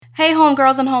Hey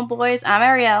homegirls and homeboys, I'm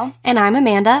Ariel. And I'm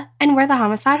Amanda, and we're the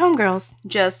Homicide Homegirls.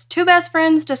 Just two best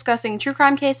friends discussing true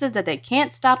crime cases that they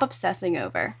can't stop obsessing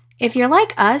over. If you're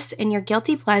like us and your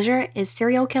guilty pleasure is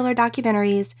serial killer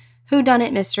documentaries,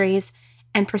 whodunit mysteries,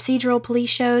 and procedural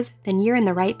police shows, then you're in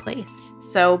the right place.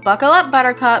 So buckle up,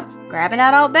 Buttercup, grab an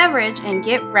adult beverage, and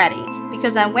get ready,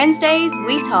 because on Wednesdays,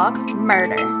 we talk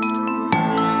murder.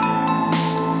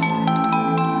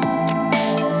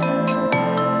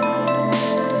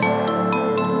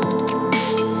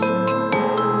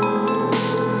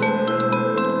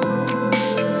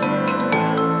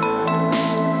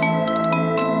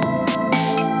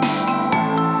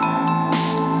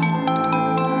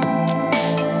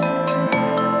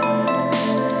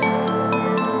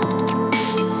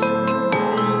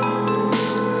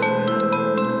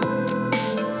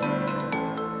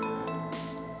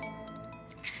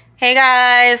 Hey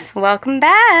guys, Welcome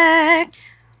back.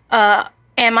 am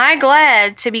I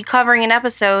glad to be covering an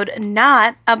episode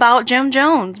not about Jim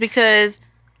Jones, because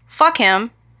fuck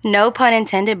him. No pun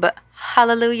intended, but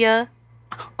hallelujah.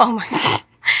 Oh my god.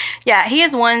 Yeah, he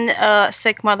is one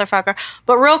sick motherfucker.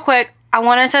 But real quick, I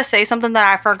wanted to say something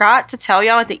that I forgot to tell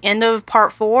y'all at the end of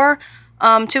part 4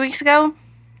 2 weeks ago.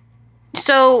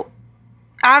 So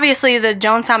obviously the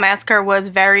Jonestown Massacre was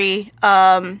very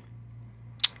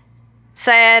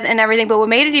sad and everything, but what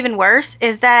made it even worse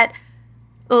is that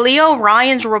Leo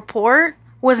Ryan's report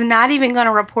was not even going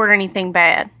to report anything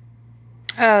bad.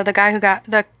 Oh, the guy who got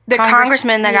the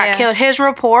congressman that got killed, his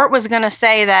report was going to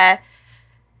say that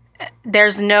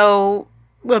there's no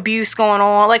abuse going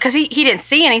on, like, because he didn't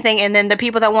see anything, and then the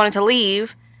people that wanted to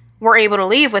leave were able to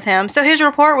leave with him, so his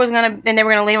report was going to, and they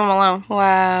were going to leave him alone.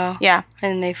 Wow. Yeah.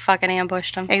 And they fucking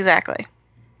ambushed him. Exactly.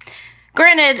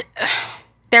 Granted,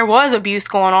 there was abuse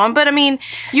going on, but I mean,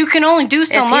 you can only do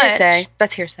so much. Hearsay.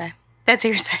 That's hearsay. That's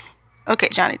hearsay. Okay,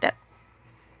 Johnny Depp.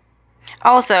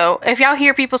 Also, if y'all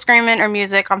hear people screaming or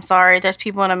music, I'm sorry. There's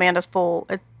people in Amanda's pool.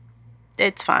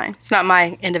 It's fine. It's not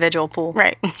my individual pool.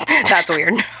 Right. That's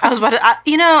weird. I was about to,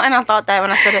 and I thought that when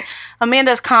I said it.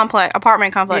 Amanda's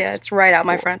apartment complex. Yeah, it's right out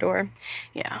my front door.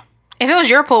 Yeah. If it was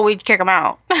your pool, we'd kick them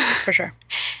out. For sure.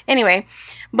 Anyway,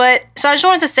 so I just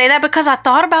wanted to say that because I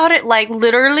thought about it like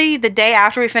literally the day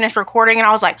after we finished recording, and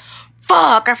I was like,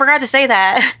 fuck, I forgot to say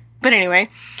that. But anyway,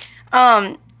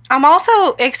 I'm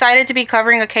also excited to be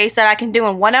covering a case that I can do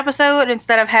in one episode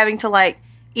instead of having to like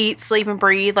eat, sleep, and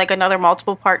breathe like another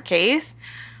multiple part case.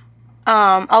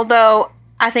 Although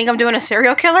I think I'm doing a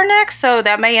serial killer next, so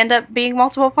that may end up being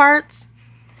multiple parts.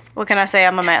 What can I say?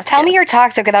 I'm a masochist. Tell me you're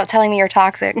toxic without telling me you're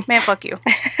toxic. Man, fuck you.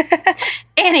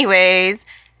 Anyways,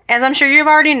 as I'm sure you've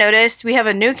already noticed, we have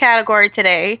a new category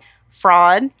today,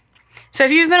 fraud. So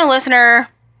if you've been a listener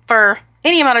for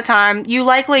any amount of time, you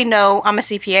likely know I'm a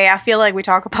CPA. I feel like we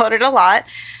talk about it a lot,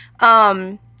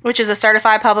 which is a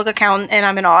certified public accountant, and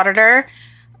I'm an auditor.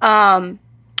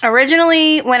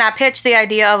 Originally, when I pitched the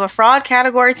idea of a fraud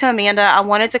category to Amanda, I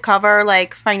wanted to cover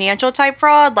like financial type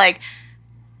fraud, like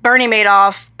Bernie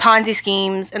Madoff, Ponzi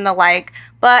schemes, and the like.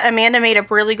 But Amanda made a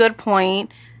really good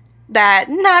point that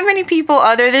not many people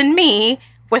other than me,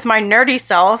 with my nerdy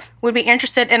self, would be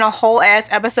interested in a whole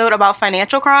ass episode about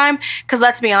financial crime. Because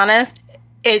let's be honest,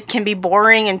 it can be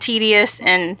boring and tedious,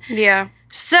 and Yeah.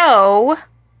 so,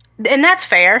 and that's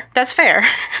fair. That's fair.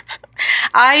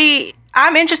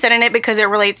 I'm interested in it because it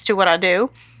relates to what I do,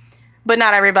 but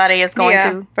not everybody is going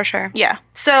to. For sure. Yeah.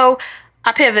 So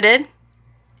I pivoted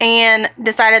and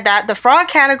decided that the fraud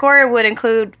category would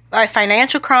include a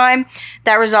financial crime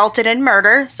that resulted in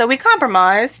murder. So we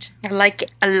compromised. I like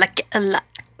it. I like it a lot.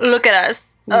 Look at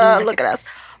us. Look at us.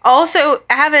 Also,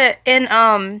 I have it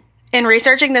in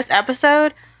researching this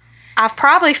episode, I've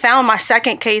probably found my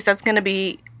second case that's going to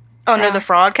be under the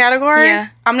fraud category. Yeah.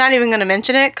 I'm not even going to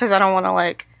mention it because I don't want to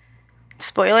like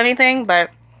spoil anything, but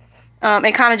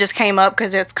it kind of just came up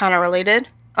because it's kind of related.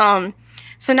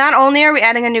 So not only are we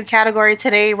adding a new category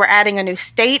today, we're adding a new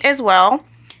state as well.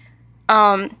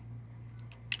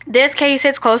 This case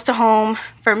hits close to home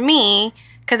for me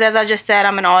because, as I just said,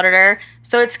 I'm an auditor.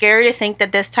 So it's scary to think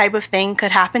that this type of thing could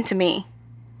happen to me.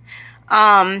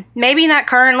 Maybe not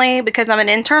currently because I'm an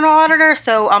internal auditor,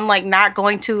 so I'm like not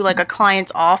going to like a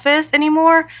client's office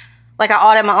anymore. Like I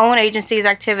audit my own agency's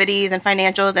activities and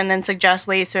financials and then suggest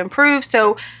ways to improve.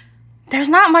 So there's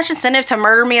not much incentive to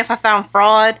murder me if I found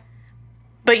fraud.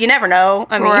 But you never know.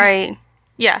 I mean, Right.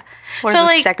 Yeah. Where's so the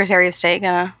like, Secretary of State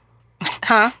gonna?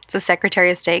 huh? Is the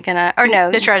Secretary of State gonna? Or no?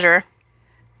 The treasurer.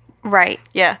 Right.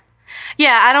 Yeah.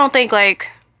 Yeah, I don't think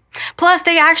like... Plus,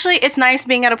 it's nice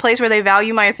being at a place where they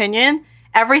value my opinion.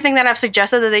 Everything that I've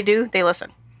suggested that they do, they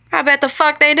listen. I bet the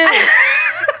fuck they do.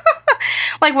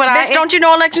 Like when Bitch, don't you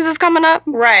know elections is coming up?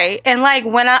 Right. And like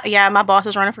when my boss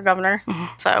is running for governor.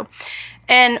 So,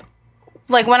 and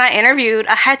like when I interviewed,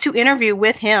 I had to interview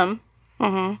with him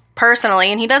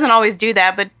personally. And he doesn't always do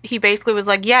that, but he basically was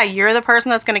like, yeah, you're the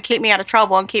person that's going to keep me out of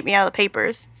trouble and keep me out of the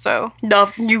papers. So. No,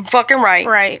 you fucking right.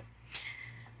 Right.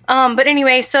 But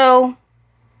anyway, so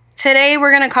today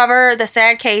we're going to cover the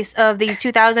sad case of the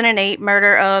 2008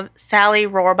 murder of Sally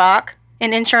Rohrbach,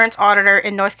 an insurance auditor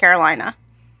in North Carolina.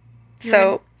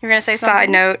 So, you're going to say something? Side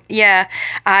note, yeah,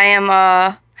 I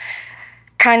am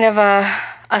kind of a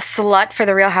slut for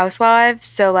the Real Housewives.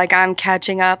 So, like, I'm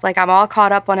catching up. Like, I'm all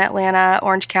caught up on Atlanta,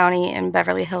 Orange County, and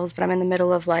Beverly Hills, but I'm in the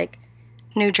middle of, like,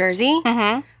 New Jersey,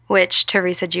 which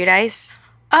Teresa Giudice.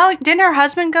 Oh, didn't her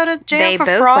husband go to jail for fraud?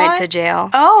 They both went to jail.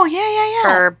 Oh, yeah.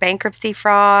 For bankruptcy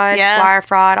fraud, wire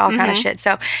fraud, all kind of shit.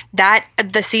 So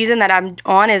the season that I'm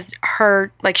on is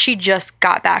her, like, she just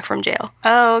got back from jail.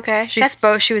 Oh, okay.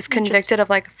 She was convicted of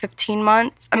like 15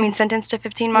 months. I mean, sentenced to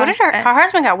 15 months. What did her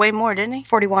husband got way more, didn't he?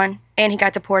 41. And he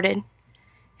got deported.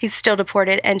 He's still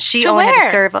deported. And she To only had to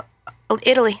where? serve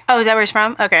Italy. Oh, is that where he's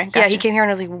from? Okay, gotcha. Yeah, he came here when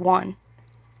he was like 1.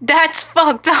 That's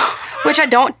fucked up. Which I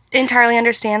don't entirely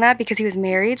understand that because he was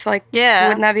married. So, like,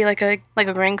 wouldn't that be like a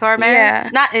green card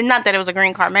marriage? Yeah. Not that it was a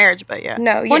green card marriage, but yeah.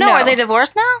 No, Well, no, are they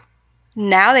divorced now?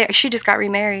 Now she just got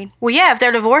remarried. Well, yeah, if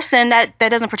they're divorced, then that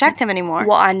doesn't protect him anymore.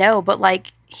 Well, I know, but like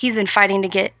he's been fighting to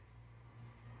get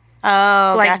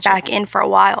gotcha. back in for a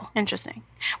while. Interesting.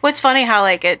 Well, it's funny how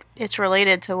like it's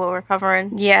related to what we're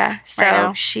covering. Yeah. So right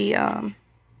now. she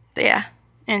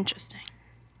Interesting.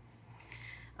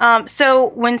 So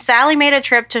when Sally made a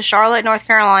trip to Charlotte, North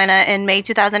Carolina in May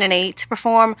 2008 to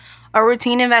perform a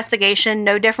routine investigation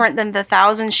no different than the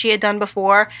thousands she had done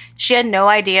before, she had no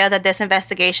idea that this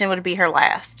investigation would be her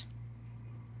last.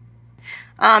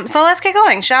 So let's get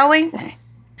going, shall we?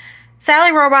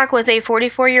 Sally Rohrbach was a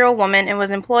 44-year-old woman and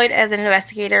was employed as an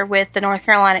investigator with the North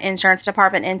Carolina Insurance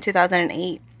Department in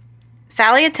 2008.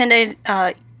 Sally attended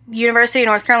University of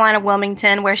North Carolina,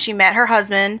 Wilmington, where she met her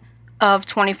husband of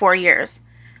 24 years.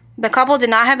 The couple did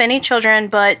not have any children,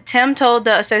 but Tim told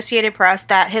the Associated Press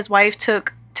that his wife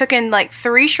took in like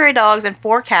 3 stray dogs and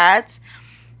 4 cats.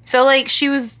 So like she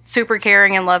was super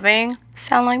caring and loving.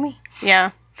 Sound like me.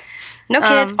 Yeah. No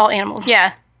kids, all animals.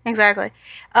 Yeah, exactly.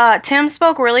 Tim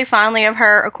spoke really fondly of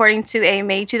her, according to a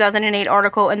May 2008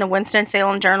 article in the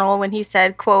Winston-Salem Journal, when he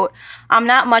said, quote, "I'm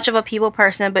not much of a people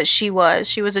person, but she was.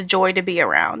 She was a joy to be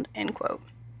around," end quote.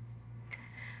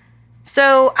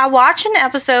 So I watched an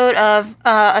episode of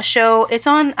a show. It's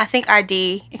on, I think,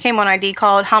 ID. It came on ID,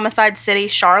 called Homicide City,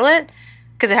 Charlotte,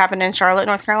 because it happened in Charlotte,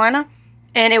 North Carolina.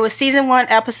 And it was season 1,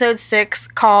 episode 6,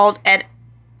 called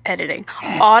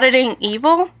Auditing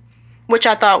Evil, which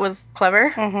I thought was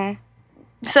clever.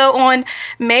 So on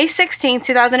May 16,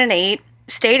 2008,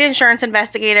 state insurance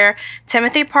investigator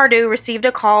Timothy Pardue received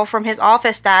a call from his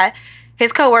office that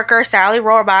his coworker Sally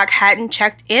Rohrbach hadn't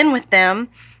checked in with them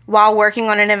while working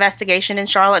on an investigation in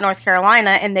Charlotte, North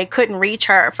Carolina, and they couldn't reach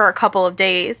her for a couple of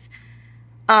days.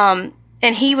 And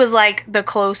he was like the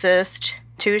closest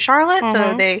to Charlotte,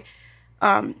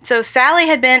 so Sally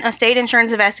had been a state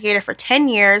insurance investigator for 10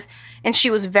 years, and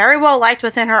she was very well liked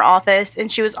within her office,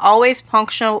 and she was always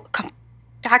punctual.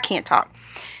 I can't talk.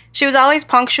 She was always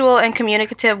punctual and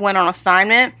communicative when on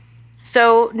assignment.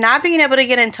 So not being able to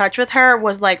get in touch with her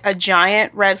was like a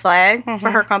giant red flag for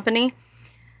her company.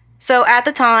 So at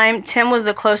the time, Tim was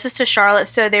the closest to Charlotte,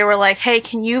 so they were like, hey,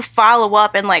 can you follow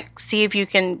up and like see if you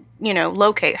can,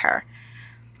 locate her?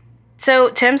 So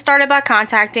Tim started by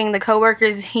contacting the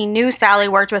coworkers he knew Sally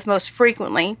worked with most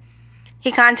frequently.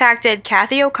 He contacted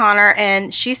Kathy O'Connor,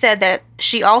 and she said that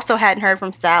she also hadn't heard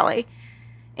from Sally.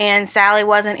 And Sally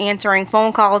wasn't answering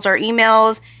phone calls or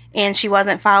emails, and she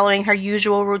wasn't following her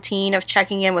usual routine of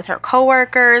checking in with her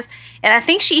coworkers. And I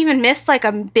think she even missed like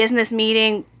a business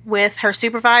meeting with her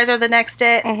supervisor the next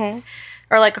day,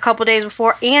 or like a couple days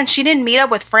before. And she didn't meet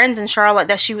up with friends in Charlotte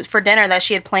for dinner that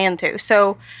she had planned to.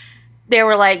 So they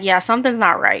were like, yeah, something's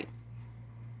not right.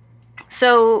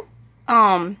 So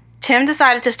Tim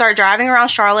decided to start driving around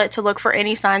Charlotte to look for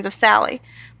any signs of Sally.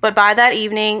 But by that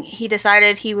evening, he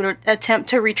decided he would attempt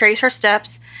to retrace her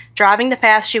steps, driving the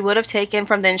path she would have taken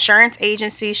from the insurance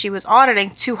agency she was auditing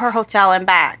to her hotel and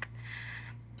back.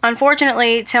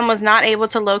 Unfortunately, Tim was not able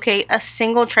to locate a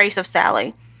single trace of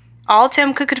Sally. All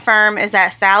Tim could confirm is that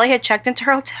Sally had checked into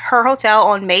her hotel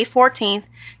on May 14th,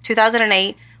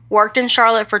 2008, worked in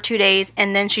Charlotte for 2 days,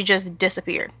 and then she just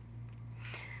disappeared.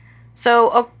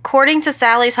 So, according to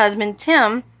Sally's husband,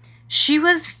 Tim, she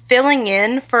was filling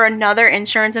in for another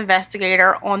insurance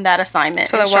investigator on that assignment.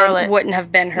 So that wouldn't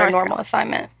have been her normal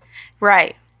assignment.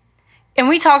 Right. And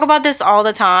we talk about this all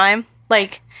the time.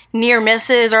 like near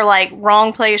misses or like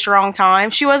wrong place, wrong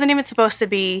time. She wasn't even supposed to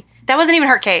be. That wasn't even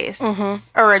her case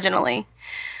originally,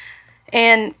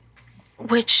 and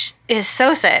which is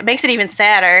so sad. It makes it even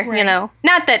sadder, Right. you know.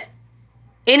 Not that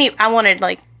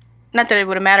not that it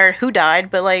would have mattered who died,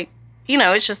 but like, you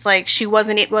know, it's just like it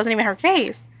wasn't even her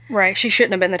case. Right. She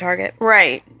shouldn't have been the target.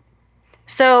 Right.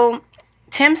 So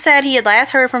Tim said he had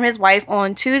last heard from his wife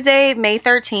on Tuesday, May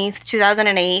 13th,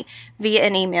 2008, via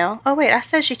an email. Oh, wait, I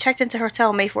said she checked into her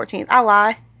hotel May 14th. I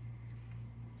lie.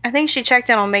 I think she checked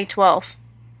in on May 12th.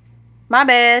 My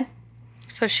bad.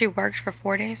 So she worked for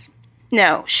 4 days?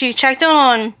 No, she checked in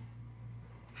on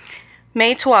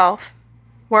May 12th,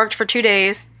 worked for 2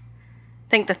 days. I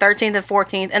think the 13th and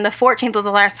 14th. And the 14th was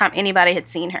the last time anybody had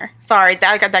seen her. Sorry,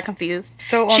 I got that confused.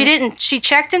 So She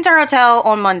checked into her hotel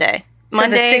on Monday. So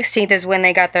the 16th is when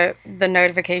they got the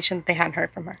notification that they hadn't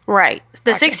heard from her. Right.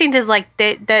 The Gotcha. 16th is like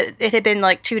that it had been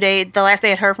like 2 days. The last they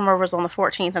had heard from her was on the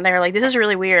 14th, and they were like, "This is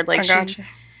really weird." Like, I gotcha.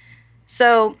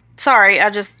 So sorry, I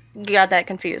just got that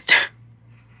confused.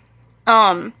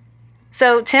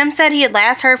 So Tim said he had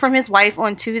last heard from his wife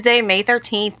on Tuesday, May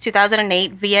 13th,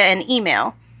 2008, via an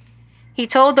email. He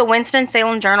told the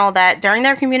Winston-Salem Journal that during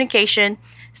their communication,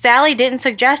 Sally didn't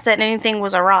suggest that anything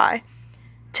was awry.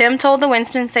 Tim told the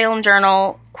Winston-Salem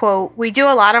Journal, quote, "We do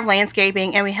a lot of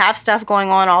landscaping and we have stuff going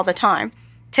on all the time.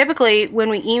 Typically, when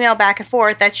we email back and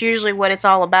forth, that's usually what it's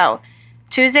all about.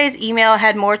 Tuesday's email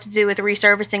had more to do with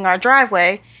resurfacing our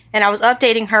driveway, and I was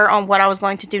updating her on what I was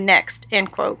going to do next,"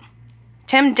 end quote.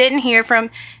 Tim didn't hear from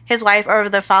his wife over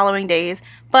the following days,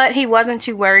 but he wasn't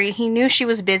too worried. He knew she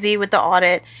was busy with the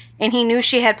audit, and he knew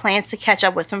she had plans to catch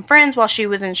up with some friends while she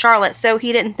was in Charlotte, so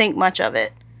he didn't think much of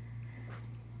it.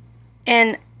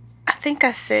 And I think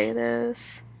I say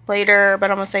this later, but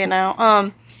I'm going to say it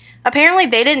now. Apparently,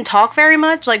 they didn't talk very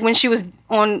much. Like, when she was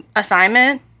on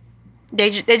assignment, they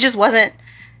just wasn't...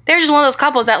 They're just one of those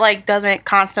couples that, like, doesn't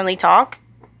constantly talk,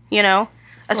 you know?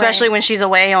 Especially Right. when she's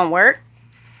away on work.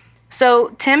 So,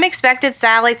 Tim expected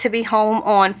Sally to be home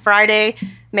on Friday,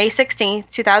 May 16th,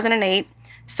 2008.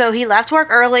 So, he left work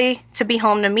early to be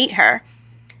home to meet her.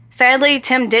 Sadly,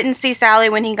 Tim didn't see Sally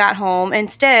when he got home.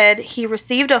 Instead, he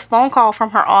received a phone call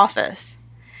from her office.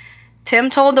 Tim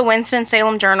told the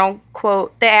Winston-Salem Journal,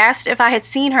 quote, "They asked if I had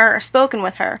seen her or spoken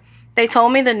with her. They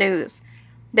told me the news.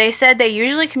 They said they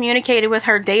usually communicated with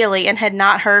her daily and had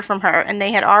not heard from her, and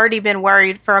they had already been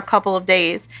worried for a couple of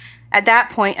days. At that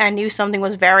point, I knew something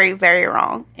was very, very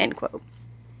wrong," end quote.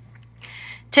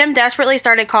 Tim desperately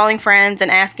started calling friends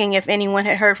and asking if anyone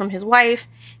had heard from his wife.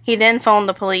 He then phoned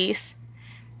the police.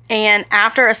 And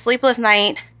after a sleepless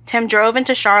night, Tim drove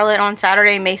into Charlotte on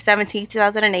Saturday, May 17,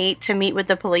 2008, to meet with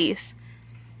the police.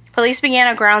 Police began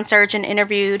a ground search and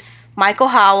interviewed Michael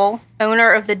Howell,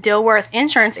 owner of the Dilworth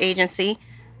Insurance Agency,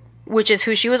 which is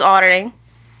who she was auditing,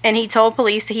 and he told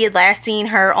police that he had last seen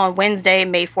her on Wednesday,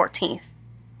 May 14th.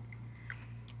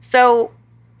 So,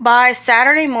 by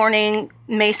Saturday morning,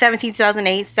 May 17,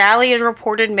 2008, Sally is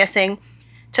reported missing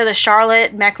to the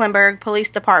Charlotte Mecklenburg Police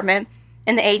Department,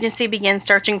 and the agency begins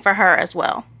searching for her as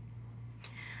well.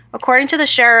 According to the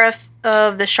sheriff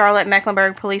of the Charlotte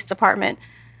Mecklenburg Police Department,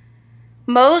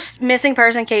 most missing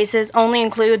person cases only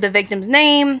include the victim's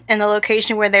name and the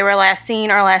location where they were last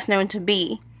seen or last known to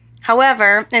be.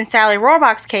 However, in Sally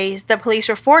Rohrbach's case, the police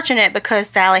were fortunate because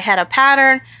Sally had a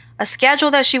pattern, a schedule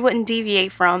that she wouldn't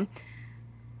deviate from,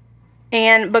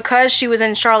 and because she was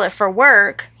in Charlotte for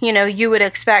work, you know, you would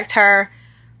expect her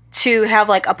to have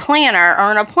like a planner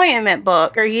or an appointment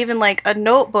book or even like a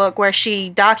notebook where she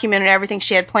documented everything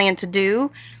she had planned to do,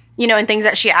 you know, and things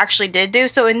that she actually did do.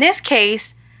 So in this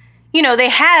case, you know, they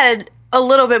had a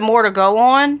little bit more to go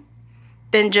on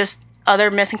than just other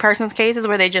missing persons cases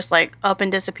where they just like up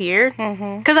and disappeared.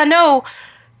 Because I know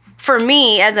for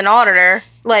me as an auditor,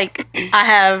 like I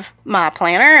have my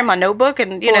planner and my notebook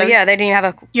and, you know. Yeah, they didn't even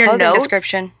have a your clothing notes.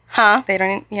 description. Huh? They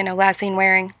don't, last seen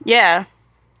wearing. Yeah.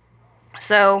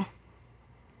 So,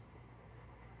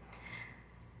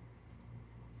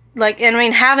 like, I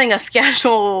mean, having a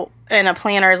schedule and a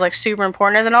planner is, like, super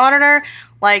important as an auditor,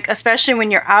 like, especially when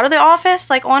you're out of the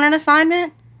office, like, on an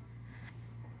assignment.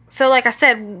 So, like I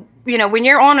said, you know, when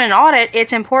you're on an audit,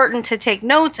 it's important to take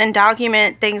notes and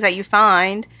document things that you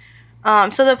find.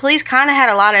 So the police kind of had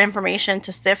a lot of information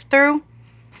to sift through.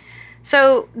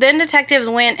 So then detectives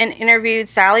went and interviewed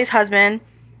Sally's husband,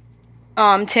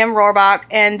 Tim Rohrbach,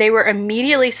 and they were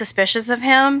immediately suspicious of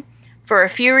him for a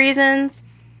few reasons.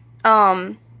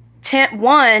 Tim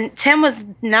was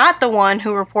not the one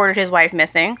who reported his wife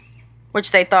missing,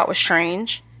 which they thought was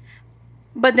strange.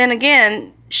 But then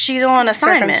again, she's on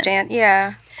assignment.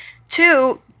 Yeah.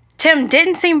 2, Tim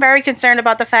didn't seem very concerned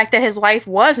about the fact that his wife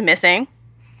was missing.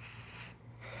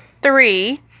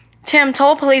 3, Tim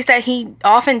told police that he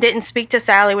often didn't speak to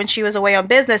Sally when she was away on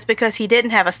business because he didn't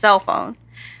have a cell phone.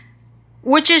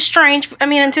 Which is strange. I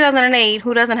mean, in 2008,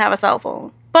 who doesn't have a cell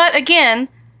phone? But again,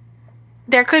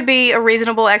 there could be a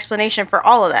reasonable explanation for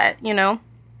all of that, you know?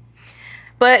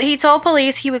 But he told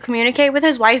police he would communicate with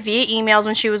his wife via emails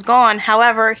when she was gone.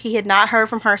 However, he had not heard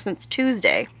from her since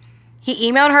Tuesday.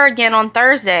 He emailed her again on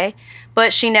Thursday,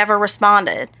 but she never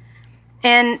responded.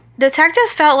 And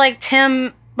detectives felt like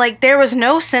Tim, like there was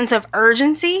no sense of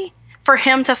urgency for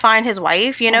him to find his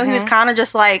wife. You know, he was kind of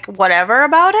just like whatever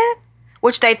about it,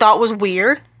 which they thought was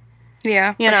weird.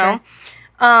 Yeah, you know.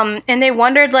 Sure. And they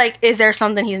wondered, like, is there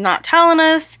something he's not telling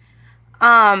us?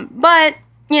 But,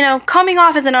 you know, coming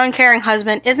off as an uncaring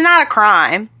husband is not a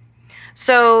crime.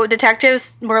 So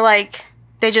detectives were like,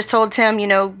 they just told Tim, you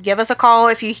know, give us a call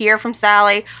if you hear from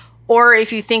Sally or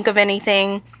if you think of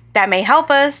anything that may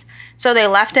help us. So they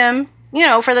left him, you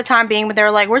know, for the time being, but they were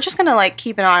like, we're just going to, like,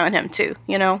 keep an eye on him too,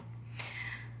 you know.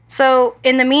 So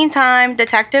in the meantime,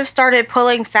 detectives started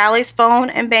pulling Sally's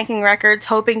phone and banking records,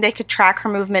 hoping they could track her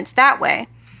movements that way.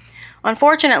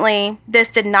 Unfortunately, this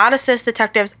did not assist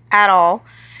detectives at all.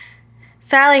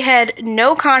 Sally had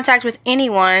no contact with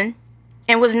anyone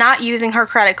and was not using her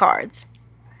credit cards.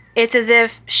 It's as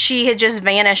if she had just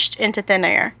vanished into thin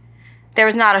air. There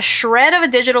was not a shred of a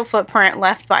digital footprint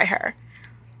left by her.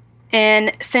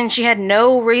 And since she had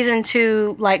no reason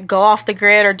to, like, go off the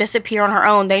grid or disappear on her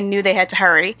own, they knew they had to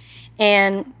hurry.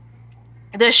 And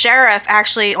the sheriff,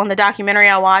 actually, on the documentary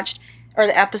I watched, or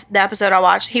the episode I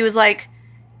watched, he was like,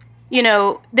 you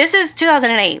know, this is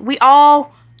 2008.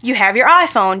 You have your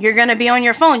iPhone. You're going to be on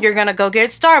your phone. You're going to go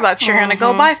get Starbucks. You're going to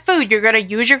go buy food. You're going to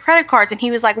use your credit cards. And he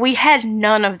was like, we had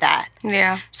none of that.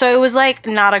 Yeah. So it was, like,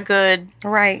 not a good...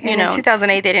 Right. And in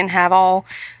 2008, they didn't have all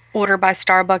order by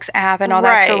Starbucks app and all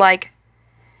that. So, like,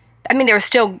 I mean, there was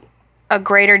still a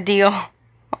greater deal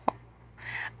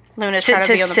to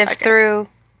sift through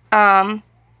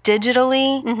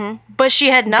digitally. Mm-hmm. But she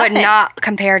had nothing. But not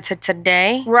compared to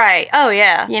today. Right. Oh,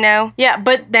 yeah. You know? Yeah,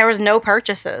 but there was no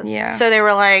purchases. Yeah. So they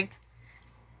were like,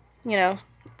 you know,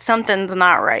 something's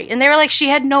not right. And they were like, she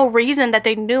had no reason that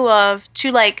they knew of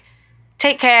to, like,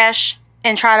 take cash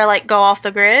and try to, like, go off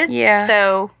the grid. Yeah.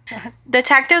 So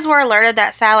detectives were alerted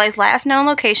that Sally's last known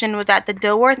location was at the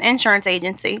Dilworth Insurance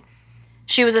Agency.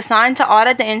 She was assigned to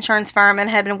audit the insurance firm and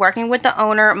had been working with the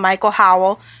owner, Michael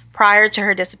Howell, prior to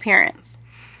her disappearance.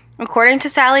 According to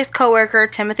Sally's coworker,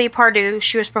 Timothy Pardue,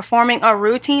 she was performing a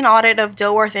routine audit of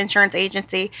Dilworth Insurance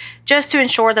Agency just to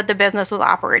ensure that the business was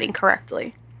operating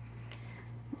correctly.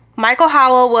 Michael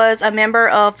Howell was a member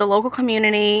of the local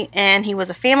community, and he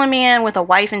was a family man with a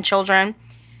wife and children.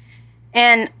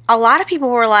 And a lot of people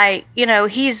were like, you know,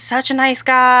 he's such a nice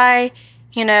guy.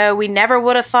 You know, we never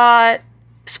would have thought.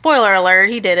 Spoiler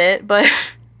alert, he did it. But,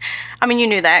 I mean, you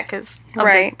knew that because of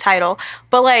the title.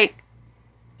 But, like,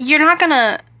 you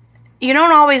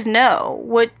don't always know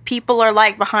what people are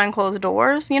like behind closed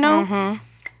doors, you know? Mm-hmm.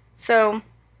 So,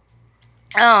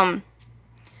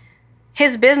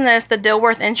 his business, the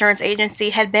Dilworth Insurance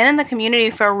Agency, had been in the community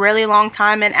for a really long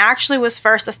time and actually was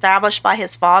first established by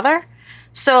his father.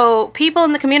 So people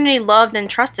in the community loved and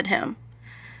trusted him.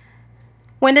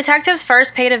 When detectives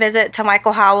first paid a visit to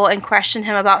Michael Howell and questioned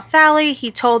him about Sally,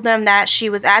 he told them that she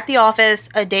was at the office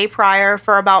a day prior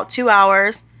for about 2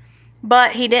 hours,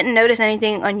 but he didn't notice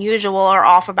anything unusual or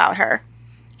off about her.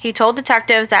 He told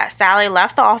detectives that Sally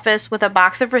left the office with a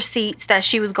box of receipts that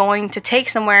she was going to take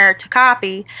somewhere to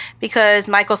copy because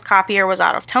Michael's copier was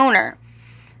out of toner.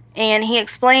 And he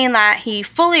explained that he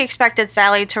fully expected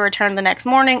Sally to return the next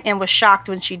morning and was shocked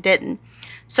when she didn't.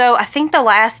 So I think the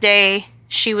last day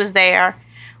she was there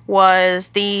was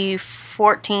the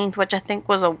 14th, which I think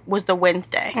was the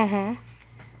Wednesday. Mm-hmm.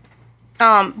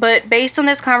 But based on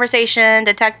this conversation,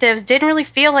 detectives didn't really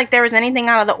feel like there was anything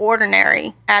out of the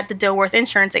ordinary at the Dilworth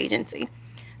Insurance Agency.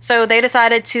 So they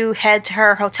decided to head to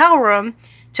her hotel room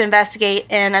to investigate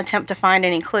and attempt to find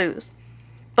any clues.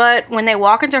 But when they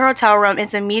walk into her hotel room,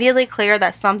 it's immediately clear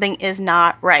that something is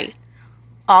not right.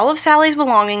 All of Sally's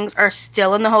belongings are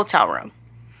still in the hotel room.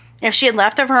 If she had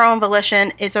left of her own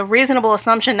volition, it's a reasonable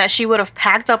assumption that she would have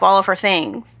packed up all of her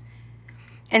things.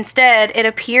 Instead, it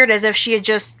appeared as if she had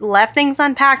just left things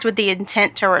unpacked with the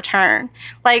intent to return.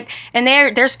 Like, and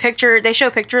they show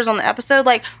pictures on the episode,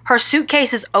 like, her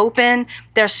suitcase is open,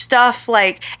 there's stuff,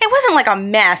 like, it wasn't like a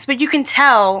mess, but you can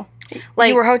tell, like...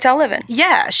 You were hotel living.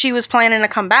 Yeah, she was planning to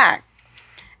come back.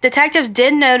 Detectives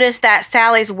did notice that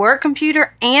Sally's work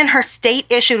computer and her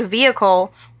state-issued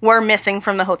vehicle were missing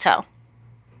from the hotel.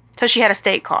 So she had a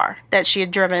state car that she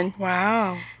had driven.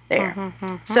 Wow. there.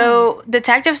 So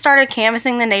detectives started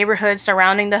canvassing the neighborhood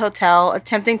surrounding the hotel,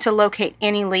 attempting to locate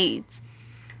any leads.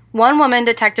 One woman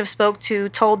detectives spoke to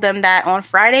told them that on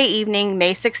Friday evening,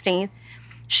 May 16th,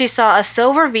 she saw a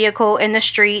silver vehicle in the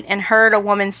street and heard a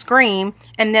woman scream,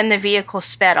 and then the vehicle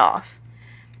sped off.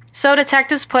 So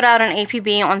detectives put out an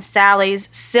APB on Sally's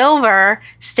silver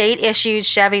state-issued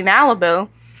Chevy Malibu,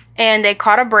 and they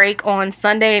caught a break on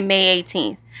Sunday, May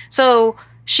 18th. So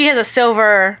she has a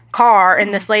silver car,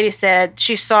 and this lady said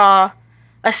she saw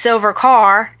a silver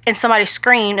car, and somebody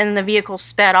screamed, and then the vehicle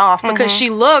sped off because she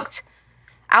looked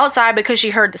outside because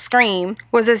she heard the scream.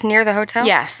 Was this near the hotel?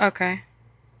 Yes. Okay.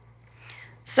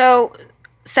 So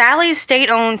Sally's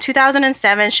state-owned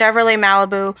 2007 Chevrolet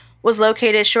Malibu was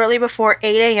located shortly before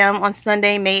 8 a.m. on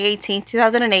Sunday, May 18,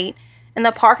 2008, in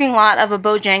the parking lot of a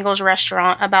Bojangles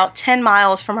restaurant about 10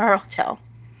 miles from her hotel.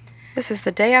 This is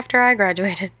the day after I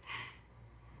graduated.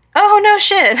 Oh, no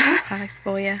shit. High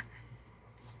school, yeah.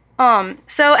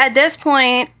 So at this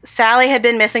point, Sally had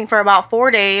been missing for about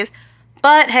 4 days,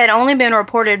 but had only been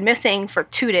reported missing for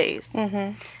 2 days.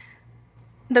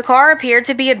 The car appeared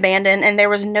to be abandoned, and there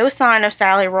was no sign of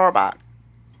Sally Rohrbach.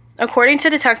 According to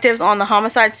detectives on the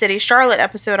Homicide City Charlotte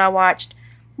episode I watched,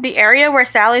 the area where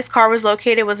Sally's car was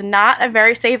located was not a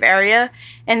very safe area,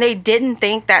 and they didn't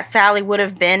think that Sally would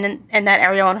have been in that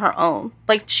area on her own.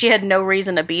 Like, she had no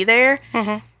reason to be there.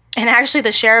 And actually,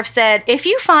 the sheriff said, if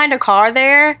you find a car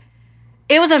there,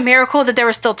 it was a miracle that there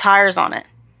were still tires on it.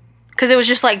 Because it was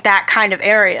just, like, that kind of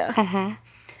area.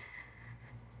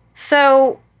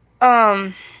 So,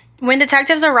 when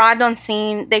detectives arrived on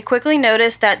scene, they quickly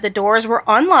noticed that the doors were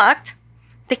unlocked,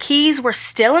 the keys were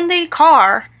still in the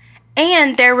car,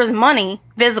 and there was money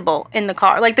visible in the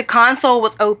car. Like, the console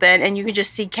was open, and you could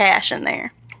just see cash in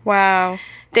there. Wow.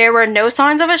 There were no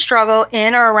signs of a struggle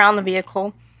in or around the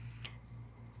vehicle.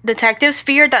 Detectives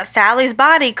feared that Sally's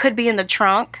body could be in the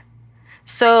trunk,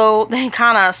 so they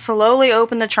kind of slowly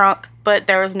opened the trunk, but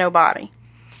there was no body.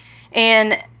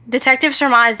 And detectives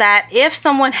surmised that if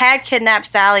someone had kidnapped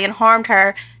Sally and harmed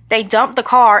her, they dumped the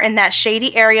car in that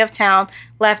shady area of town,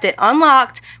 left it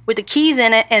unlocked with the keys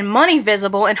in it and money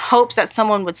visible in hopes that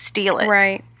someone would steal it.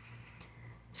 Right.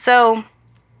 So,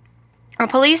 a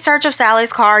police search of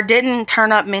Sally's car didn't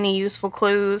turn up many useful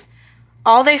clues.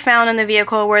 All they found in the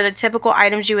vehicle were the typical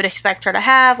items you would expect her to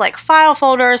have, like file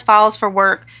folders, files for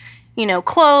work,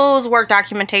 clothes, work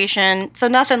documentation, so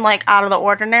nothing like out of the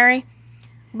ordinary.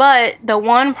 But the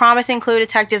one promising clue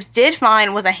detectives did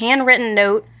find was a handwritten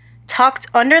note tucked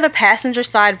under the passenger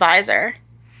side visor.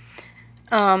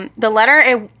 The letter,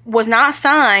 it was not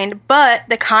signed, but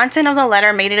the content of the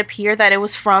letter made it appear that it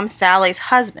was from Sally's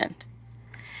husband.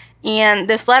 And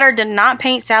this letter did not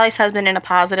paint Sally's husband in a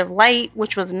positive light,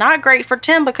 which was not great for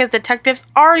Tim because detectives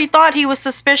already thought he was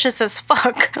suspicious as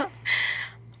fuck.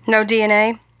 No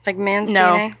DNA? Like man's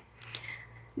DNA?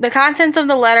 The contents of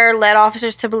the letter led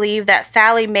officers to believe that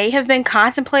Sally may have been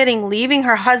contemplating leaving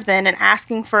her husband and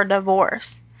asking for a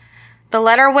divorce. The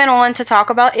letter went on to talk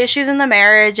about issues in the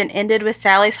marriage and ended with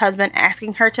Sally's husband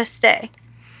asking her to stay.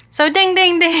 So ding,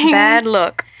 ding, ding. Bad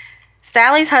look.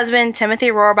 Sally's husband, Timothy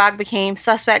Rohrbach, became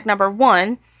suspect number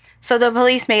 1, so the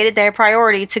police made it their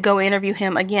priority to go interview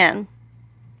him again.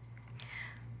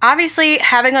 Obviously,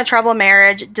 having a troubled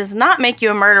marriage does not make you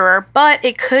a murderer, but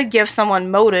it could give someone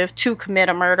motive to commit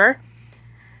a murder.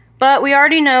 But we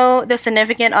already know the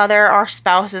significant other or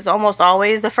spouse is almost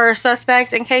always the first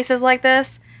suspect in cases like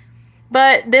this.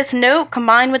 But this note,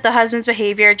 combined with the husband's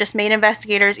behavior, just made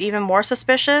investigators even more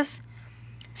suspicious.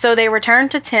 So they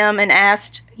returned to Tim and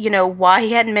asked, why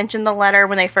he hadn't mentioned the letter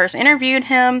when they first interviewed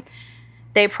him.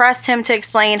 They pressed him to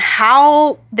explain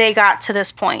how they got to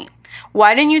this point.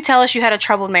 Why didn't you tell us you had a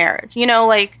troubled marriage?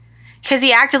 Because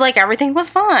he acted like everything was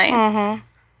fine.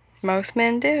 Most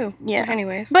men do. Yeah.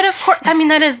 Anyways. But of course,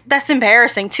 that's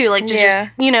embarrassing too. Just,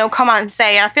 come on and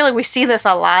say. I feel like we see this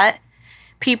a lot.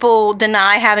 People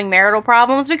deny having marital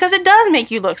problems because it does make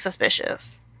you look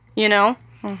suspicious,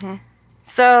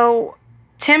 So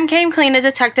Tim came clean to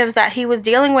detectives that he was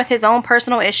dealing with his own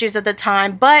personal issues at the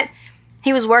time, but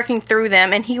he was working through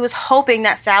them and he was hoping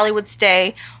that Sally would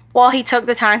stay while he took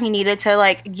the time he needed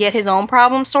to get his own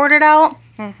problems sorted out.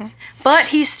 But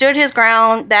he stood his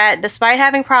ground that despite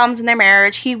having problems in their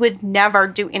marriage, he would never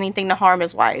do anything to harm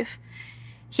his wife.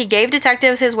 He gave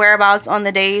detectives his whereabouts on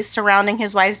the days surrounding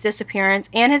his wife's disappearance,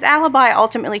 and his alibi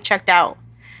ultimately checked out.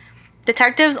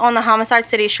 Detectives on the Homicide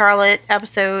City Charlotte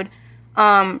episode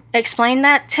explained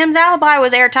that Tim's alibi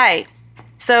was airtight.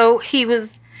 So he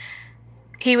was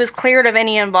cleared of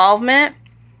any involvement.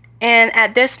 And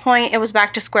at this point, it was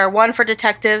back to square one for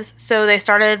detectives. So they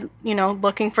started,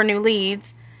 looking for new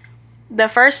leads. The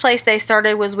first place they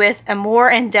started was with a more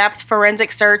in-depth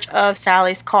forensic search of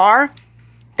Sally's car.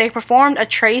 They performed a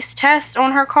trace test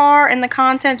on her car and the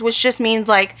contents, which just means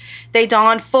like they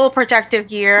donned full protective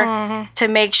gear to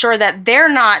make sure that they're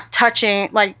not touching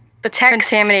like the text.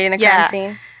 Contaminating the crime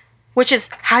scene. Which is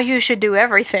how you should do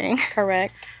everything.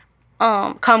 Correct.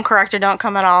 Come correct or don't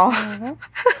come at all.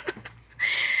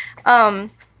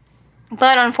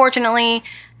 But unfortunately,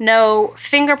 no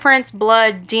fingerprints,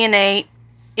 blood, DNA,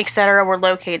 etc. were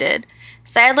located.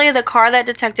 Sadly, the car that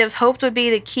detectives hoped would be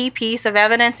the key piece of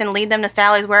evidence and lead them to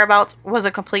Sally's whereabouts was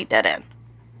a complete dead end.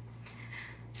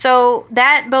 So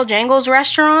that Bojangles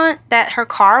restaurant that her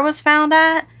car was found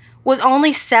at was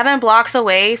only 7 blocks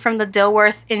away from the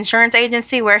Dilworth Insurance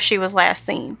Agency where she was last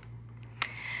seen.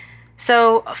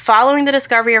 So following the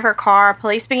discovery of her car,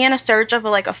 police began a search of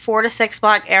like a 4 to 6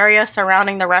 block area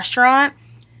surrounding the restaurant.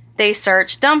 They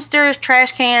searched dumpsters,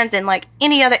 trash cans, and like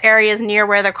any other areas near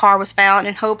where the car was found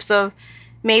in hopes of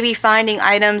maybe finding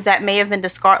items that may have been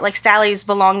discarded, like Sally's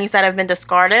belongings that have been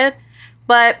discarded.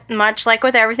 But much like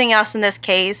with everything else in this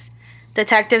case,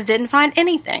 detectives didn't find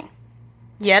anything.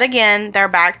 Yet again, they're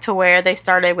back to where they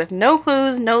started with no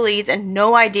clues, no leads, and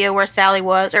no idea where Sally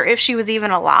was or if she was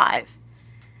even alive.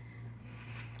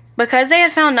 Because they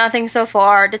had found nothing so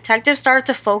far, detectives started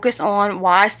to focus on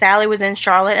why Sally was in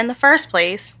Charlotte in the first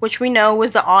place, which we know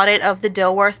was the audit of the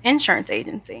Dilworth Insurance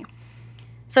Agency.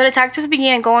 So detectives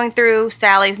began going through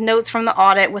Sally's notes from the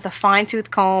audit with a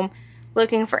fine-tooth comb,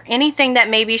 looking for anything that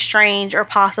may be strange or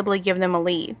possibly give them a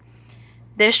lead.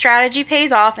 This strategy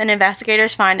pays off and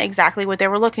investigators find exactly what they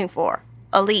were looking for,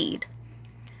 a lead.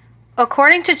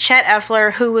 According to Chet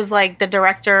Effler, who was like the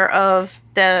director of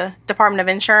the Department of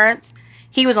Insurance,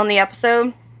 he was on the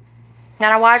episode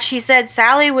that I watched. He said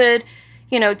Sally would,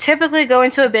 typically go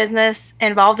into a business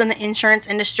involved in the insurance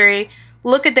industry,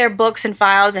 look at their books and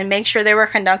files, and make sure they were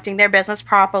conducting their business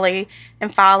properly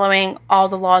and following all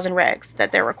the laws and regs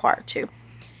that they're required to.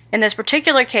 In this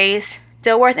particular case,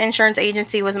 Dilworth Insurance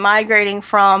Agency was migrating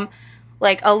from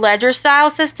like a ledger style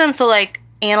system, so like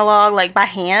analog, like by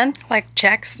hand. Like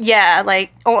checks? Yeah,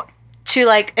 to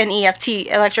like an EFT,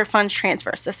 electric funds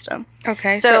transfer system.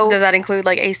 Okay, so does that include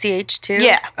like ACH too?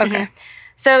 Yeah. Okay. Mm-hmm.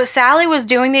 So Sally was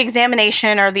doing the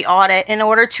examination or the audit in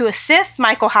order to assist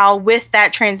Michael Howell with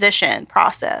that transition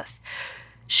process.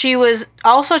 She was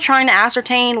also trying to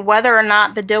ascertain whether or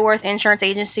not the Dilworth Insurance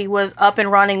Agency was up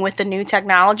and running with the new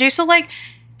technology. So like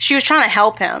she was trying to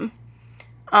help him.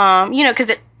 Because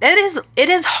it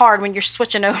is hard when you're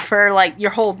switching over like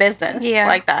your whole business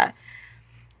like that.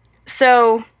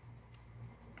 So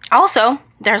also,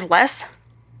 there's less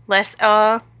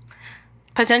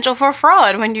potential for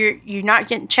fraud when you're not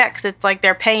getting checks. It's like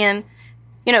they're paying,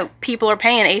 people are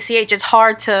paying ACH. It's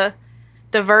hard to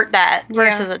divert that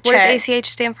versus a check. What does ACH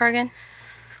stand for again?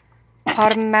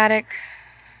 Automatic.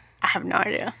 I have no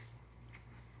idea.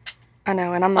 I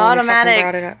know, and I'm the one who fucking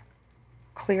brought it up.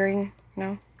 Clearing,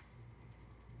 no.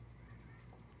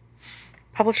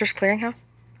 Publishers Clearinghouse?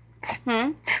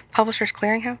 Publishers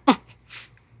Clearinghouse?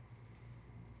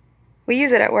 We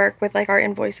use it at work with like our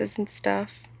invoices and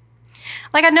stuff.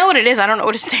 Like I know what it is. I don't know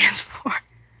what it stands for.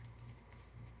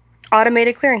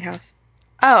 Automated Clearinghouse.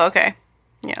 Oh, okay.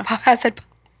 Yeah. I said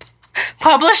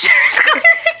Publishers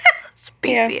Clearinghouse.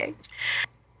 PCH. Yeah.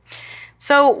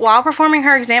 So while performing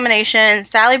her examination,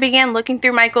 Sally began looking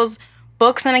through Michael's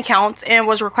books and accounts and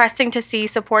was requesting to see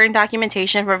supporting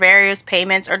documentation for various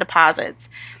payments or deposits.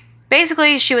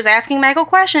 Basically, she was asking Michael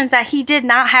questions that he did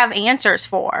not have answers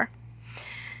for.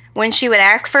 When she would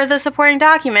ask for the supporting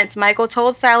documents, Michael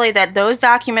told Sally that those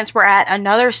documents were at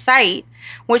another site,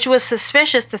 which was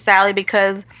suspicious to Sally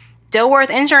because Dilworth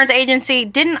Insurance Agency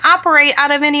didn't operate out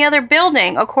of any other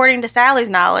building, according to Sally's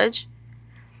knowledge.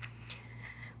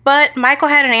 But Michael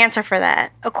had an answer for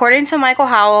that. According to Michael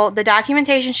Howell, the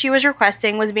documentation she was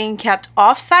requesting was being kept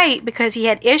off-site because he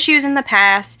had issues in the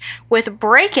past with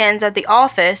break-ins at the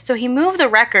office, so he moved the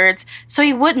records so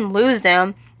he wouldn't lose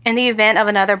them in the event of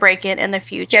another break-in in the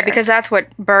future. Yeah, because that's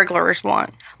what burglars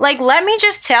want. Like, let me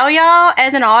just tell y'all,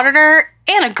 as an auditor,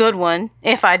 and a good one,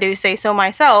 if I do say so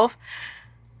myself,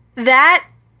 that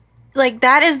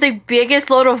is the biggest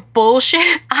load of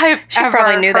bullshit I've ever She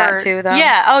probably knew heard. that too, though.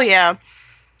 Yeah, oh yeah.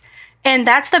 And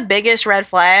that's the biggest red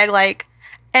flag,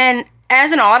 and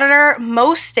as an auditor,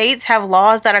 most states have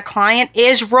laws that a client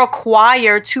is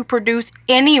required to produce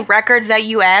any records that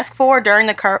you ask for during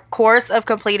the course of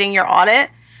completing your audit.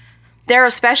 There are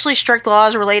especially strict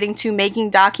laws relating to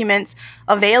making documents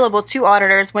available to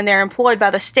auditors when they're employed by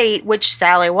the state, which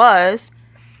Sally was.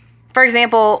 For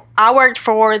example, I worked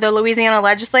for the Louisiana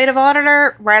Legislative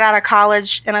Auditor right out of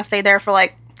college, and I stayed there for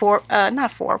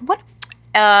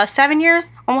 7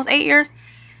 years, almost 8 years.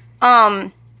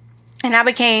 And I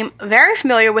became very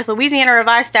familiar with Louisiana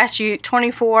Revised Statute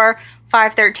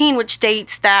 24513, which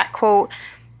states that, quote,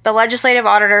 the legislative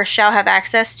auditor shall have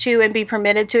access to and be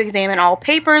permitted to examine all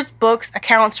papers, books,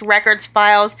 accounts, records,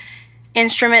 files,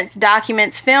 instruments,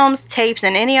 documents, films, tapes,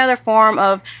 and any other form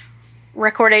of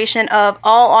recordation of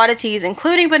all oddities,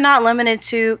 including but not limited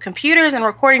to computers and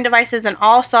recording devices and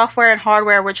all software and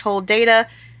hardware which hold data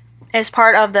as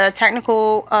part of the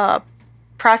technical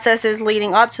processes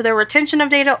leading up to the retention of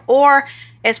data or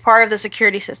as part of the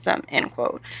security system, end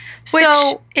quote. Which,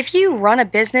 So, if you run a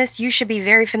business, you should be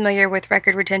very familiar with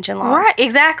record retention laws. right,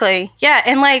 exactly. Yeah,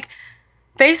 and like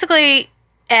basically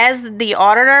as the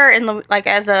auditor and like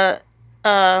as a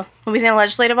Louisiana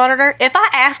legislative auditor, if I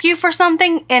ask you for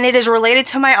something and it is related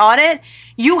to my audit,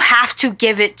 you have to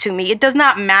give it to me. It does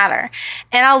not matter.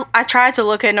 And I tried to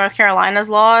look at North Carolina's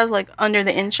laws like under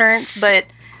the insurance, but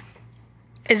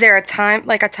Is there a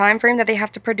time frame that they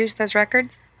have to produce those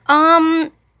records? I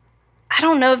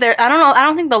don't know if there. I don't know. I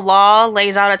don't think the law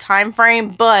lays out a time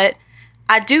frame, but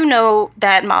I do know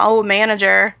that my old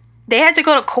manager, they had to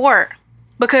go to court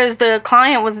because the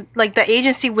client was like, the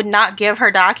agency would not give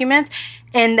her documents,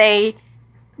 and they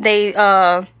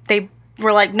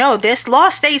were like, no, this law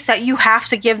states that you have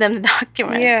to give them the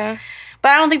documents. Yeah.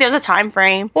 But I don't think there's a time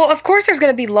frame. Well, of course there's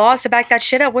going to be laws to back that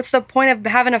shit up. What's the point of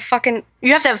having a fucking...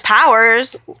 You have to have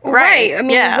powers, right? I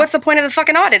mean, what's the point of the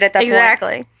fucking audit at that point?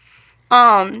 Exactly.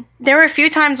 There were a few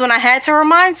times when I had to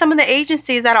remind some of the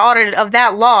agencies that I audited of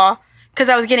that law because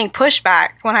I was getting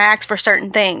pushback when I asked for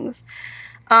certain things.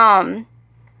 I'm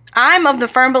of the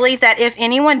firm belief that if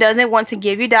anyone doesn't want to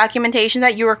give you documentation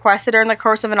that you requested during the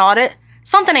course of an audit,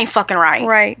 something ain't fucking right.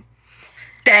 Right.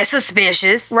 That's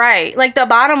suspicious. Right. Like, the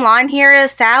bottom line here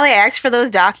is Sally asked for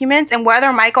those documents, and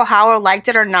whether Michael Howell liked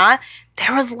it or not,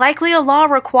 there was likely a law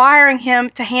requiring him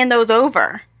to hand those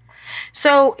over.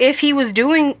 So if he was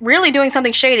really doing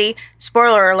something shady,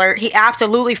 spoiler alert, he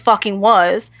absolutely fucking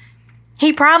was,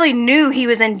 he probably knew he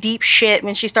was in deep shit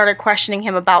when she started questioning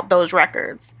him about those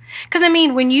records. Because, I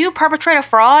mean, when you perpetrate a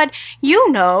fraud,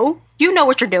 you know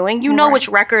what you're doing. You know which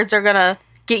records are going to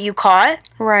get you caught.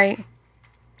 Right.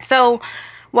 So,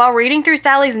 while reading through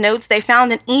Sally's notes, they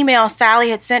found an email Sally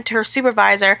had sent to her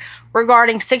supervisor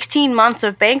regarding 16 months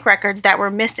of bank records that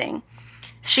were missing.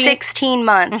 16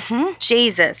 months. Mm-hmm.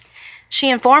 Jesus. She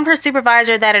informed her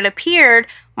supervisor that it appeared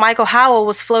Michael Howell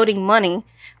was floating money,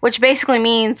 which basically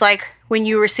means, like, when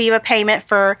you receive a payment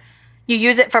you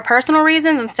use it for personal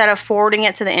reasons instead of forwarding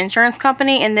it to the insurance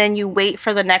company, and then you wait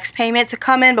for the next payment to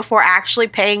come in before actually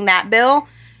paying that bill.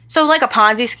 So, like a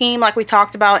Ponzi scheme, like we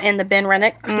talked about in the Ben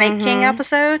Rennick Snake King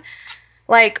episode.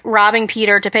 Like robbing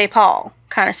Peter to pay Paul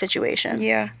kind of situation.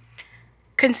 Yeah.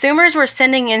 Consumers were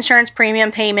sending insurance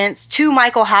premium payments to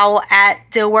Michael Howell at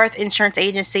Dilworth Insurance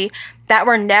Agency that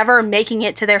were never making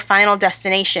it to their final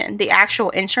destination, the actual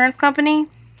insurance company.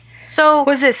 So,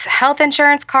 was this health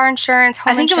insurance, car insurance,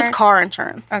 home insurance? I think it was car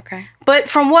insurance. Okay. But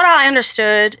from what I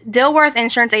understood, Dilworth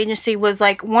Insurance Agency was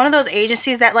like one of those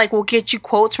agencies that like will get you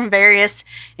quotes from various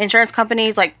insurance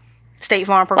companies like State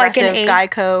Farm, Progressive,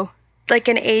 Geico. Like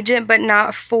an agent, but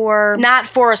not for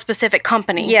a specific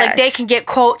company. Yes. Like, they can get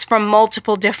quotes from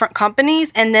multiple different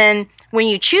companies, and then when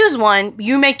you choose one,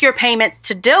 you make your payments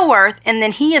to Dilworth, and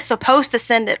then he is supposed to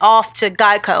send it off to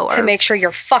Geico to make sure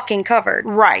you're fucking covered.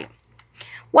 Right.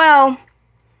 Well,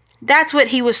 that's what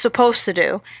he was supposed to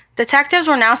do. Detectives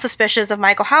were now suspicious of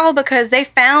Michael Howell because they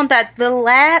found that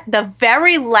the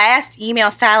very last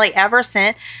email Sally ever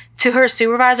sent to her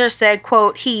supervisor said,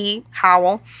 quote, he,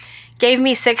 Howell, gave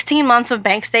me 16 months of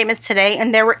bank statements today,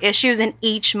 and there were issues in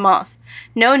each month.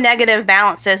 No negative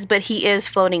balances, but he is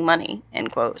floating money,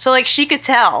 end quote. So, like, she could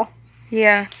tell.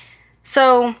 Yeah.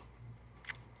 So,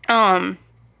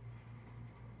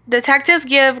 detectives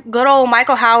give good old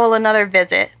Michael Howell another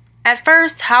visit. At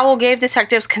first, Howell gave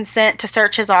detectives consent to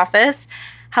search his office.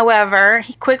 However,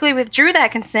 he quickly withdrew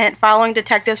that consent following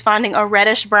detectives finding a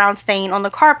reddish-brown stain on the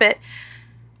carpet,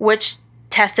 which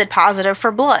tested positive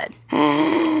for blood.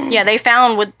 Yeah, they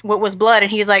found what was blood,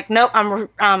 and he was like, nope,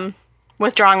 I'm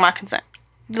withdrawing my consent.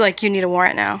 Like, you need a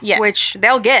warrant now. Yeah. Which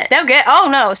they'll get. Oh,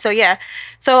 no. So, yeah.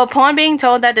 So, upon being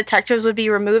told that detectives would be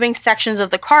removing sections of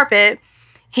the carpet,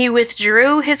 he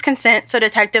withdrew his consent, so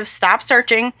detectives stopped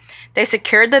searching. They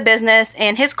secured the business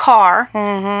and his car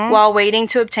while waiting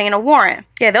to obtain a warrant.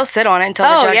 Yeah, they'll sit on it until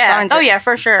the judge signs it. Oh, yeah,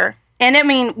 for sure. And, I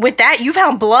mean, with that, you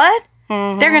found blood?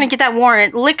 They're going to get that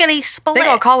warrant lickety-split. They're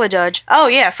going to call a judge. Oh,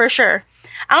 yeah, for sure.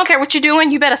 I don't care what you're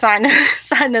doing. You better sign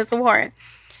this warrant.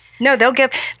 No, they'll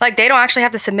give, like, they don't actually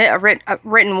have to submit a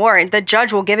written warrant. The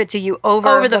judge will give it to you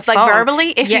over the phone. Like,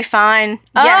 verbally? If you find...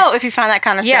 Oh, if you find that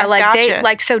kind of stuff. Like,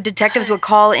 gotcha. so detectives would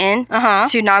call in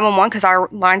to 911 because our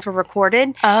lines were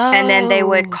recorded. Oh. And then they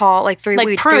would call, like,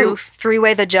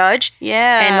 three-way the judge.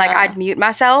 Yeah. And, like, I'd mute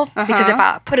myself because if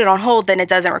I put it on hold, then it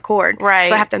doesn't record. Right.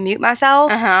 So I have to mute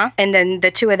myself. And then the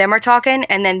two of them are talking.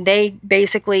 And then they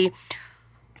basically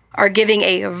are giving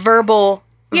a verbal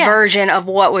version of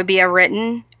what would be a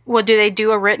written. Well, do they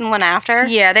do a written one after?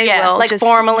 Yeah, they will. Like, just,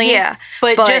 formally? Yeah.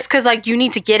 But just because, like, you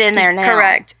need to get in there now.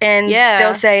 Correct. And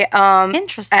they'll say,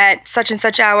 interesting. at such and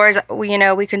such hours,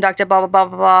 we conducted blah, blah, blah,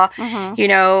 blah,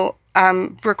 blah.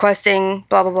 Requesting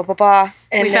blah, blah, blah, blah, blah.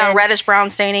 And we found reddish brown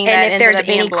staining. And if there's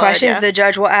any questions, the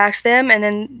judge will ask them. And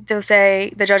then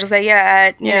the judge will say,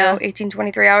 at,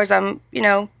 1823 hours, I'm,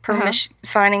 permission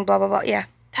signing, blah, blah, blah. Yeah.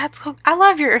 That's cool. I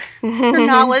love your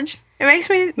knowledge. It makes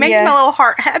my little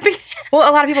heart happy. Well,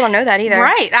 a lot of people don't know that either.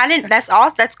 Right. That's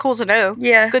awesome. That's cool to know.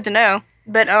 Yeah. Good to know.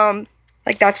 But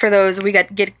like, that's for those we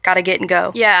gotta get and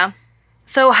go. Yeah.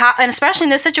 So how, and especially in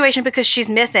this situation because she's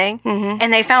missing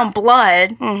and they found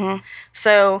blood.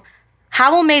 So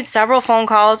Howell made several phone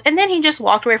calls and then he just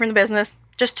walked away from the business.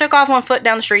 Just took off on foot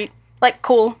down the street. Like,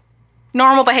 cool.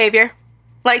 Normal behavior.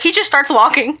 Like, he just starts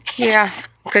walking. Yeah.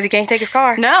 Because he can't take his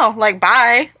car. No. Like,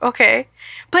 bye. Okay.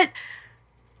 But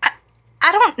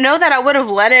I don't know that I would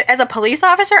have let it, as a police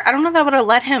officer, I don't know that I would have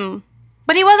let him.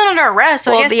 But he wasn't under arrest,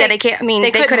 so I guess they can't. I mean, they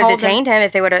could have detained him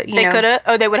if they would have. They could have.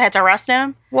 Oh, they would have had to arrest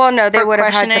him. Well, no, they would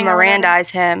have had to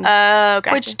Mirandize him. Oh,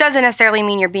 gotcha. Which doesn't necessarily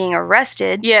mean you're being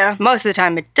arrested. Yeah. Most of the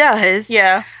time, it does.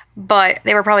 Yeah. But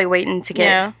they were probably waiting to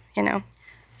get.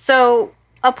 So,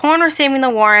 upon receiving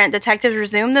the warrant, detectives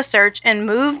resumed the search and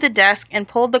moved the desk and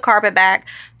pulled the carpet back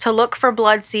to look for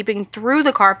blood seeping through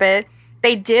the carpet.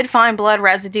 They did find blood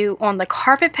residue on the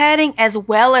carpet padding as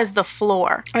well as the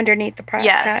floor. Underneath the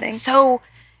padding. So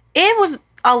it was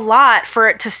a lot for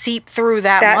it to seep through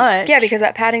that much. Yeah, because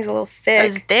that padding's a little thick. It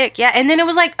was thick, yeah. And then it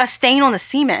was like a stain on the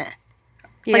cement.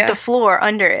 Yeah. Like the floor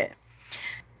under it.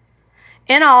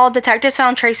 In all, detectives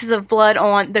found traces of blood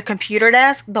on the computer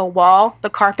desk, the wall,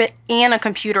 the carpet, and a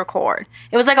computer cord.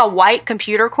 It was like a white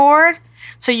computer cord,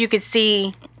 so you could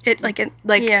see... on the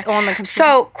computer.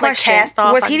 So, question: cast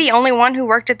off. Was he the only one who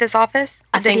worked at this office?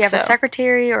 I think so. Did he have a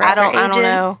secretary or other agents? I don't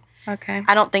know. Okay.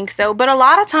 I don't think so. But a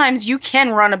lot of times you can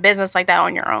run a business like that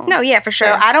on your own. No, yeah, for sure.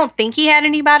 So I don't think he had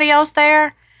anybody else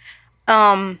there.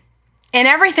 And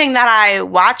everything that I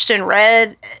watched and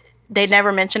read, they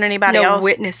never mentioned anybody else. No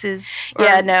witnesses.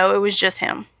 Yeah, no, it was just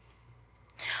him.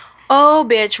 Oh,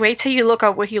 bitch, wait till you look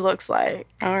up what he looks like.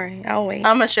 All right, I'll wait.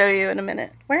 I'm going to show you in a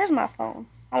minute. Where's my phone?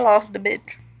 I lost the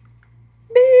bitch.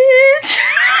 Bitch.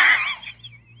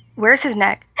 Where's his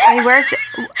neck? I mean, where's...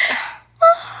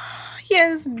 He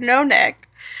has no neck.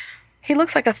 He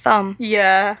looks like a thumb.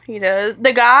 Yeah, he does.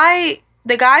 The guy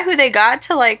who they got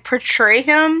to like portray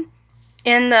him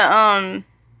in the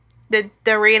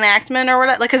reenactment or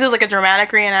whatever, like, because it was like a dramatic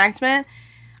reenactment.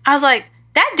 I was like,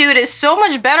 that dude is so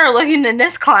much better looking than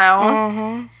this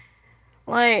clown.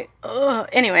 Like,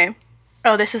 anyway.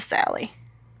 Oh, this is Sally.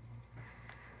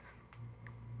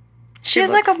 She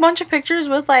has like a bunch of pictures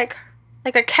with like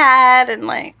a cat and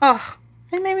like,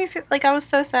 it made me feel like I was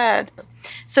so sad.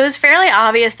 So it's fairly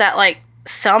obvious that like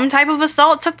some type of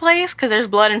assault took place because there's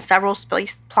blood in several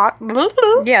spaces.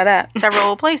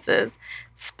 Several places.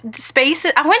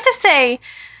 Spaces. I went to say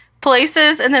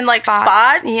places and then like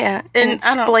spots. Yeah. And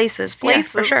places. Yeah,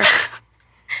 for sure.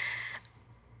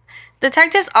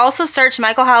 Detectives also searched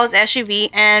Michael Howell's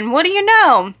SUV, and what do you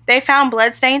know? They found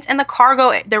bloodstains in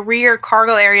the rear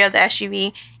cargo area of the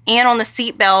SUV and on the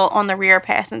seatbelt on the rear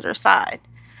passenger side.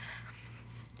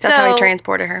 That's how he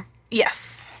transported her.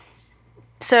 Yes.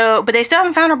 So, but they still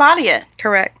haven't found her body yet.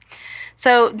 Correct.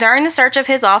 So, during the search of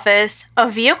his office, a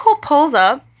vehicle pulls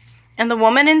up, and the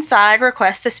woman inside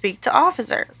requests to speak to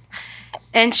officers.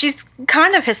 And she's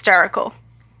kind of hysterical.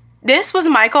 This was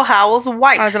Michael Howell's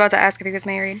wife. I was about to ask if he was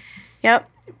married. Yep.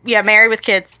 Yeah, married with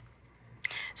kids.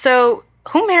 So,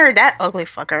 who married that ugly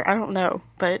fucker? I don't know,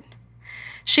 but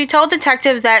she told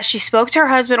detectives that she spoke to her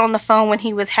husband on the phone when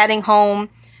he was heading from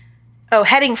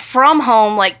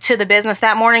home, like, to the business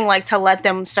that morning, like, to let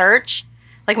them search,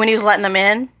 like, when he was letting them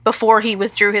in, before he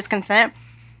withdrew his consent.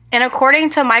 And according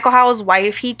to Michael Howell's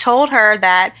wife, he told her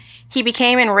that he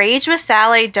became enraged with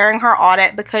Sally during her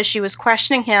audit because she was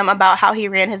questioning him about how he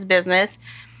ran his business.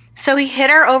 So he hit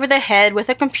her over the head with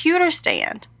a computer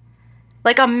stand.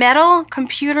 Like a metal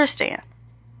computer stand.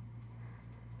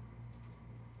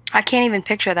 I can't even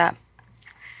picture that.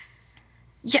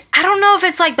 Yeah, I don't know if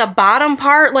it's like the bottom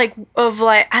part, like, of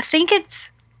like, I think it's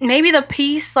maybe the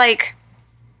piece, like,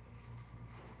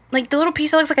 like the little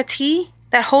piece that looks like a T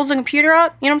that holds a computer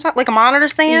up. You know what I'm talking? Like a monitor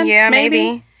stand. Yeah,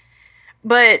 maybe.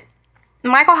 But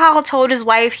Michael Howell told his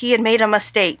wife he had made a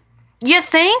mistake. You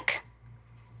think?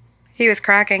 He was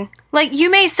cracking. Like, you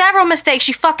made several mistakes,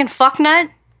 you fucking fucknut.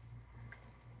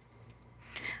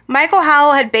 Michael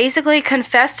Howell had basically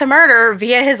confessed to murder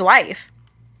via his wife.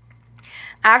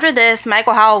 After this,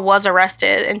 Michael Howell was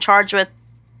arrested and charged with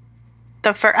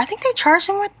I think they charged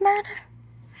him with murder.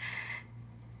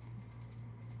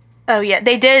 Oh, yeah,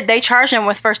 they did. They charged him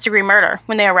with first-degree murder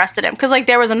when they arrested him. Because, like,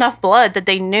 there was enough blood that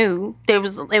they knew it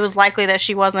was likely that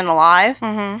she wasn't alive.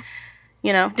 Mm-hmm.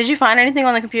 You know? Did you find anything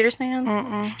on the computer stand?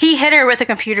 Mm-mm. He hit her with a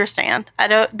computer stand.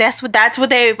 That's what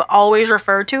they've always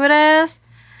referred to it as.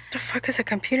 The fuck is a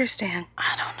computer stand?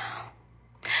 I don't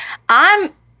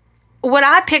know. What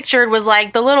I pictured was,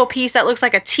 like, the little piece that looks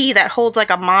like a T that holds, like,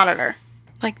 a monitor.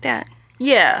 Like that?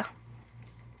 Yeah.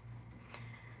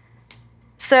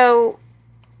 So...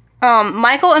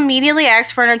 Michael immediately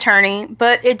asked for an attorney,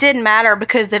 but it didn't matter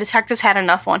because the detectives had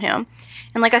enough on him.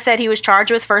 And like I said, he was charged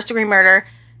with first-degree murder,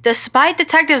 despite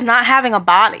detectives not having a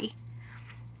body.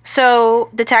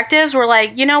 So detectives were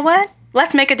like, you know what?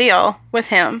 Let's make a deal with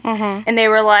him. Mm-hmm. And they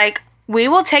were like, we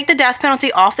will take the death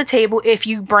penalty off the table if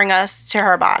you bring us to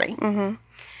her body. Mm-hmm.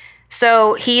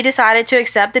 So he decided to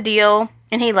accept the deal,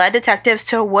 and he led detectives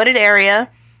to a wooded area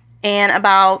and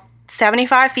about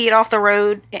 75 feet off the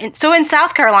road. So in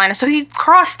South Carolina. So he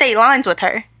crossed state lines with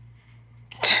her.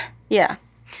 Yeah.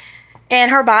 And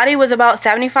her body was about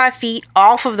 75 feet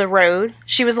off of the road.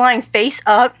 She was lying face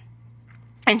up.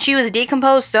 And she was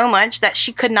decomposed so much that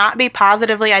she could not be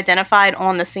positively identified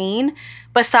on the scene.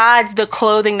 Besides the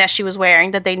clothing that she was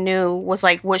wearing that they knew was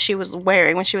like what she was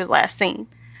wearing when she was last seen.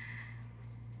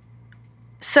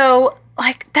 So,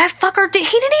 like, that fucker, he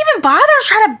didn't even bother to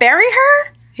try to bury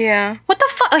her. Yeah. What the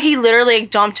fuck? He literally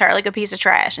dumped her like a piece of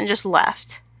trash and just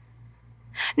left.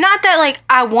 Not that, like,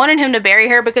 I wanted him to bury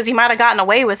her because he might have gotten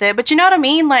away with it, but you know what I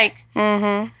mean? Like,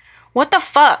 what the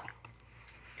fuck?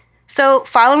 So,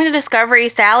 following the discovery,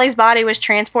 Sally's body was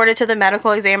transported to the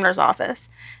medical examiner's office.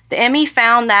 The ME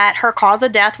found that her cause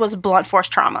of death was blunt force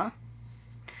trauma,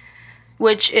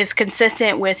 which is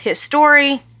consistent with his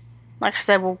story. Like I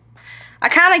said, I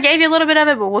kind of gave you a little bit of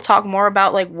it, but we'll talk more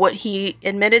about, like, what he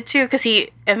admitted to, because he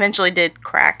eventually did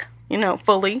crack,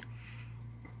 fully.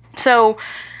 So,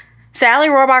 Sally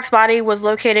Rohrbach's body was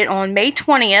located on May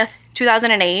 20th,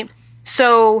 2008.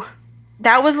 So,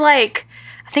 that was, like,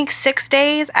 I think 6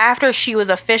 days after she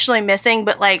was officially missing,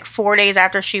 but, like, 4 days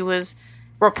after she was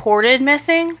reported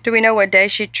missing. Do we know what day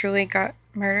she truly got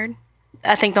murdered?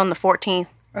 I think on the 14th.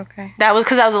 Okay. That was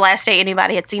because that was the last day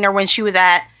anybody had seen her when she was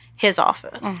at his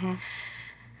office. Mm-hmm.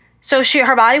 So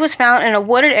her body was found in a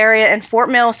wooded area in Fort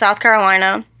Mill, South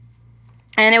Carolina,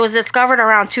 and it was discovered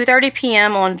around 2:30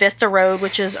 p.m. on Vista Road,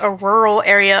 which is a rural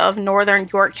area of northern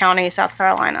York County, South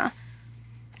Carolina.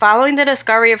 Following the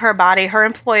discovery of her body, her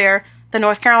employer, the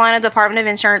North Carolina Department of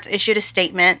Insurance, issued a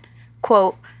statement,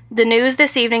 quote, "The news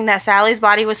this evening that Sally's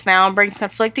body was found brings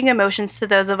conflicting emotions to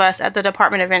those of us at the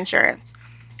Department of Insurance.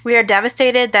 We are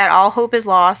devastated that all hope is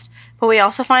lost, but we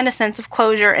also find a sense of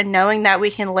closure in knowing that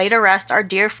we can lay to rest our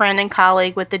dear friend and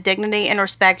colleague with the dignity and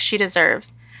respect she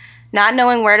deserves. Not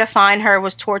knowing where to find her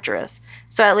was torturous,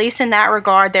 so at least in that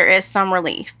regard there is some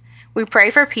relief. We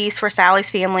pray for peace for Sally's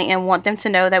family and want them to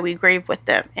know that we grieve with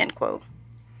them," end quote.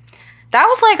 That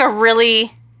was like a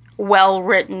really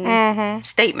well-written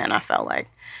statement, I felt like.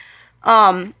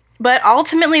 But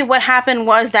ultimately what happened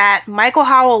was that Michael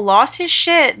Howell lost his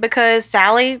shit because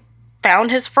Sally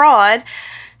found his fraud.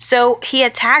 So he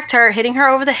attacked her, hitting her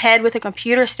over the head with a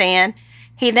computer stand.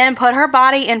 He then put her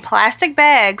body in plastic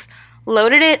bags,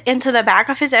 loaded it into the back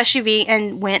of his SUV,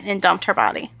 and went and dumped her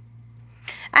body.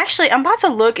 Actually, I'm about to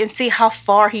look and see how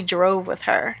far he drove with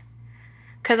her,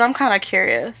 because I'm kind of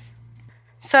curious.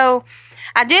 So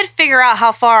I did figure out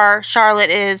how far Charlotte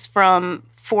is from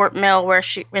Fort Mill,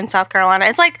 in South Carolina.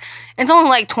 It's only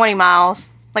like 20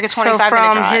 miles, like a 25-minute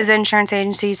drive. So from his insurance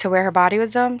agency to where her body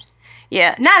was dumped?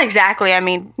 Yeah, not exactly. I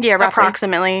mean, yeah,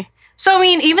 approximately. So I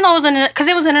mean, even though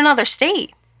it was in another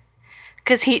state,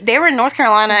 because they were in North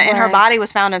Carolina and her body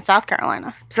was found in South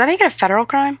Carolina. Does that make it a federal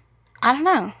crime? I don't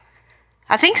know.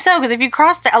 I think so, because if you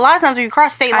a lot of times when you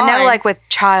cross state lines, I know, like with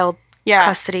child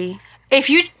custody. If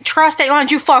you cross state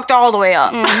lines, you fucked all the way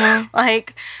up.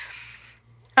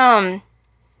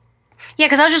 Yeah,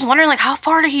 because I was just wondering, like, how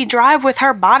far did he drive with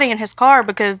her body in his car?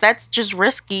 Because that's just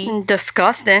risky.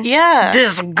 Disgusting. Yeah.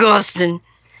 Disgusting.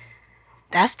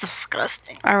 That's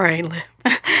disgusting. All right, Liv.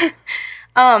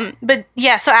 But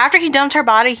yeah, so after he dumped her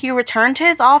body, he returned to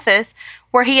his office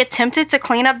where he attempted to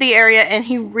clean up the area and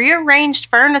he rearranged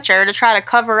furniture to try to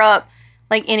cover up,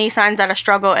 like any signs that a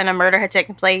struggle and a murder had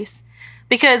taken place.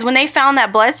 Because when they found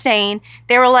that blood stain,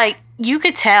 they were like, you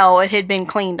could tell it had been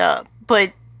cleaned up,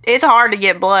 but it's hard to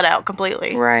get blood out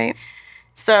completely. Right.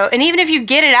 So, and even if you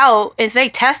get it out, if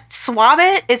they swab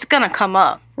it, it's gonna come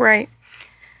up. Right.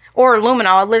 Or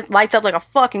luminol, it lights up like a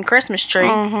fucking Christmas tree.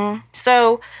 Mm-hmm.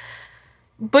 So,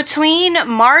 between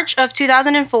March of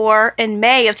 2004 and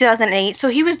May of 2008, so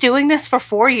he was doing this for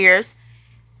 4 years,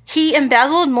 he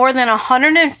embezzled more than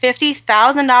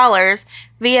 $150,000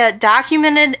 via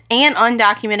documented and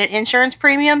undocumented insurance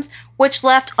premiums, which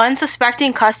left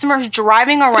unsuspecting customers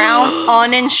driving around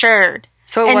uninsured.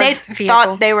 So and was they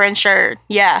thought they were insured.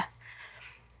 Yeah.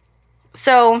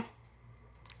 So,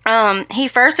 he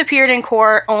first appeared in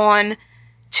court on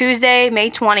Tuesday, May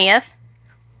 20th,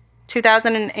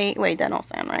 2008. Wait, that don't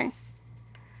sound right.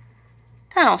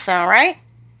 That don't sound right.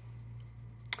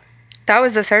 That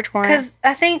was the search warrant. Because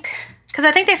I think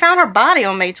they found her body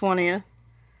on May 20th.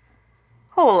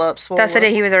 Hold up, Swole. That's the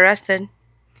day he was arrested.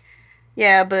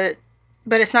 Yeah, but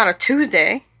it's not a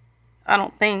Tuesday. I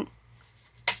don't think.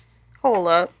 Hold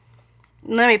up.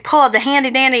 Let me pull out the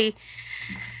handy dandy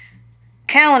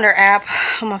calendar app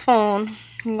on my phone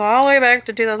and go all the way back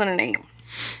to 2008.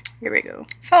 Here we go.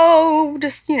 Oh,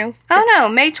 just, Oh, no.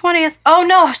 May 20th. Oh,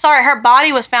 no. Sorry. Her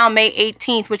body was found May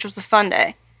 18th, which was a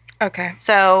Sunday. Okay.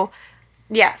 So,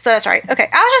 yeah. So, that's right. Okay.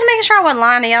 I was just making sure I wasn't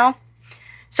lying to y'all.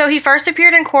 So, he first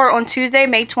appeared in court on Tuesday,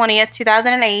 May 20th,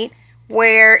 2008,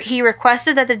 where he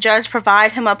requested that the judge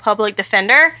provide him a public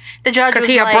defender. The judge was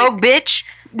because he a broke bitch?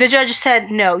 The judge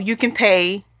said, no, you can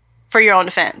pay for your own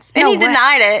defense. And No he way.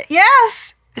 denied it.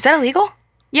 Yes. Is that illegal?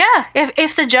 Yeah.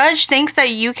 If the judge thinks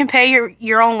that you can pay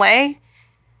your own way,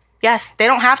 yes, they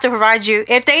don't have to provide you.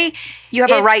 You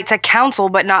have a right to counsel,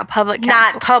 but not public counsel.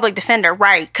 Not public defender,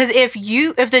 right. Because if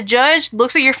the judge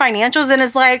looks at your financials and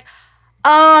is like,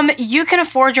 you can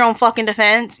afford your own fucking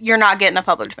defense, you're not getting a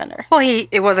public defender. Well,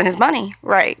 it wasn't his money.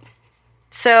 Right.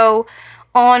 So,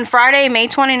 on Friday, May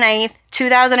 29th,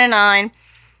 2009,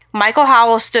 Michael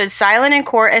Howell stood silent in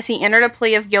court as he entered a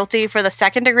plea of guilty for the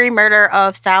second-degree murder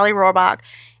of Sally Rohrbach,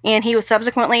 and he was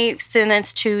subsequently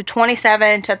sentenced to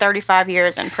 27 to 35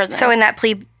 years in prison. So in that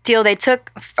plea deal, they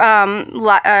took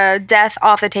death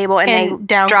off the table and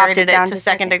they dropped it down to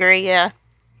second degree, yeah.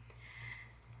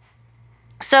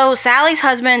 So Sally's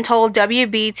husband told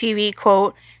WBTV,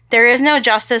 quote, "There is no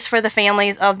justice for the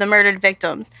families of the murdered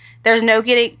victims. There's no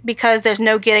getting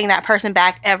that person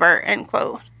back ever," end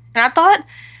quote. And I thought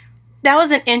that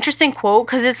was an interesting quote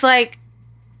because it's like,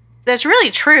 that's really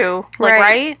true. Like,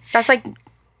 right? That's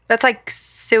like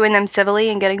suing them civilly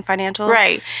and getting financial.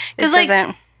 Right. Because,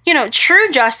 like,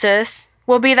 true justice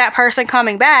will be that person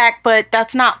coming back, but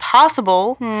that's not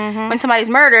possible when somebody's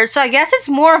murdered. So I guess it's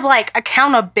more of, like,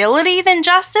 accountability than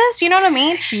justice. You know what I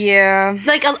mean? Yeah.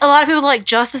 Like, a lot of people are like,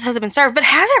 justice hasn't been served. But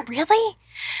has it really?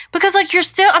 Because, like, you're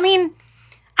still, I mean,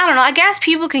 I don't know. I guess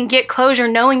people can get closure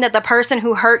knowing that the person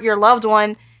who hurt your loved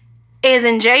one is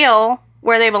in jail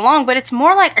where they belong, but it's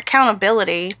more like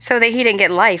accountability. So that he didn't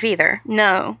get life either.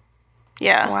 No.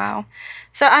 Yeah. Wow.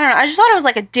 So I don't know. I just thought it was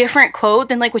like a different quote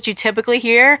than like what you typically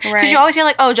hear. Because Right. you always hear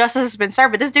like, oh, justice has been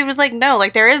served. But this dude was like, no,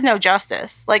 like there is no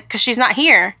justice. Like, because she's not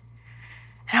here.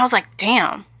 And I was like,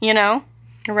 damn,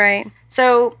 Right.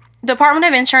 So Department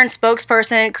of Insurance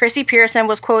spokesperson Chrissy Pearson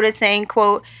was quoted saying,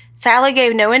 quote, "Sally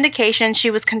gave no indication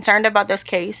she was concerned about this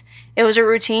case. It was a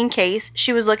routine case.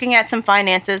 She was looking at some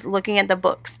finances, looking at the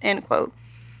books," end quote.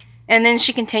 And then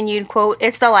she continued, quote,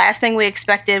 "It's the last thing we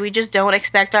expected. We just don't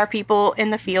expect our people in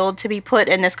the field to be put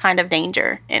in this kind of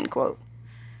danger," end quote.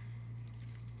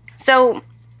 So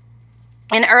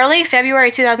in early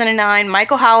February 2009,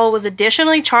 Michael Howell was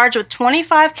additionally charged with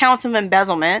 25 counts of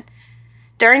embezzlement.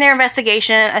 During their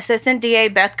investigation, Assistant DA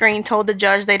Beth Green told the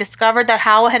judge they discovered that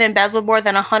Howell had embezzled more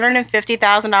than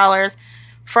 $150,000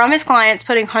 from his clients,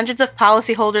 putting hundreds of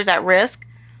policyholders at risk.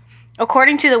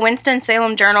 According to the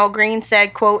Winston-Salem Journal, Green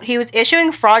said, quote, "He was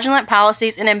issuing fraudulent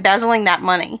policies and embezzling that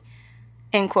money,"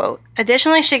 end quote.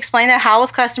 Additionally, she explained that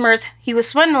Howell's customers he was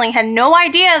swindling had no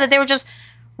idea that they were just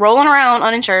rolling around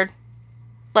uninsured.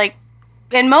 Like,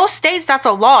 in most states, that's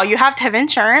a law. You have to have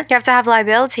insurance. You have to have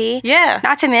liability. Yeah.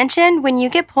 Not to mention, when you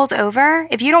get pulled over,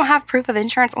 if you don't have proof of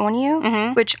insurance on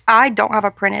you, which I don't have a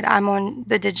printed, I'm on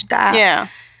the digital app. Yeah.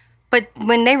 But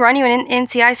when they run you in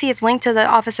NCIC, it's linked to the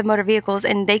Office of Motor Vehicles,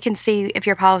 and they can see if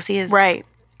your policy is Right.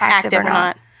 active or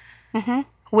not.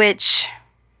 Which,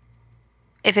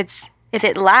 if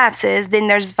it lapses, then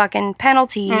there's fucking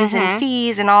penalties and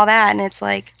fees and all that, and it's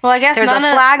like, Well, I guess there's a none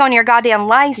of- flag on your goddamn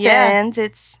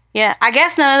license. Yeah, I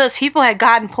guess none of those people had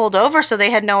gotten pulled over, so they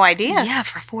had no idea. Yeah,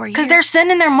 for 4 years. Because they're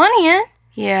sending their money in.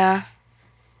 Yeah.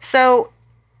 So,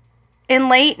 in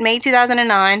late May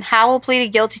 2009, Howell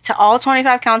pleaded guilty to all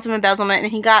 25 counts of embezzlement,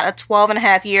 and he got a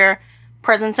 12-and-a-half-year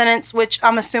prison sentence, which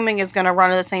I'm assuming is going to run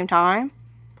at the same time,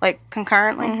 like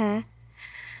concurrently.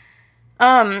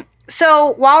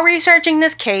 So while researching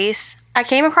this case, I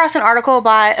came across an article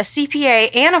by a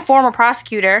CPA and a former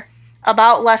prosecutor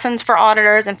about lessons for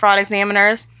auditors and fraud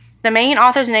examiners. The main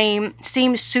author's name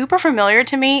seemed super familiar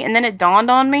to me, and then it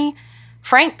dawned on me.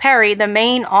 Frank Perry, the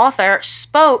main author,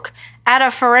 spoke at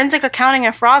a forensic accounting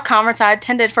and fraud conference I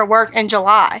attended for work in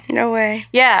July. No way.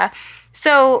 Yeah.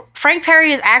 So Frank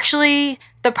Perry is actually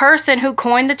the person who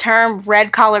coined the term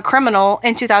red-collar criminal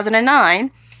in 2009.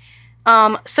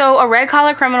 So a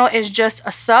red-collar criminal is just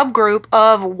a subgroup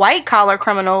of white-collar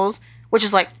criminals, which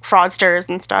is like fraudsters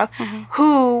and stuff,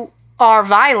 who are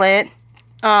violent,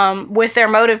 with their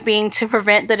motive being to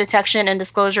prevent the detection and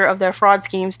disclosure of their fraud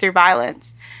schemes through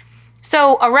violence.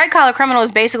 So a red-collar criminal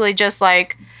is basically just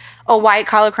like a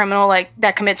white-collar criminal like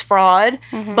that commits fraud,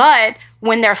 but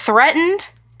when they're threatened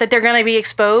that they're going to be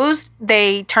exposed,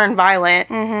 they turn violent.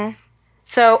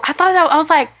 So I thought I was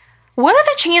like, what are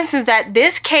the chances that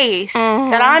this case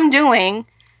that I'm doing,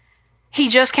 he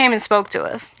just came and spoke to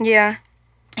us? Yeah.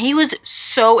 He was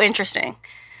so interesting.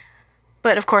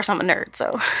 But of course I'm a nerd,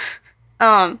 so.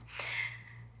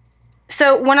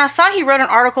 So when I saw he wrote an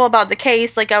article about the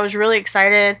case, like I was really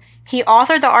excited. He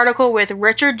authored the article with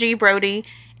Richard G. Brody,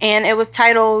 and it was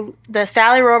titled The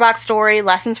Sally Roebuck Story,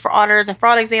 Lessons for Auditors and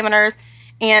Fraud Examiners,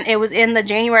 and it was in the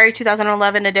January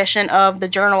 2011 edition of the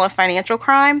Journal of Financial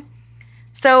Crime.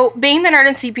 So being the nerd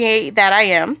and CPA that I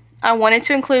am, I wanted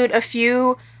to include a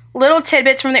few little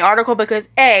tidbits from the article because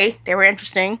A, they were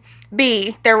interesting,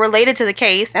 B, they're related to the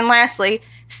case, and lastly,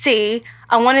 C,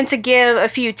 I wanted to give a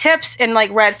few tips and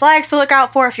like red flags to look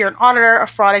out for if you're an auditor, a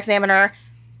fraud examiner,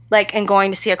 like, and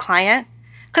going to see a client.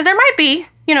 Because there might be,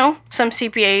 you know, some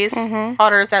CPAs,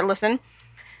 auditors that listen.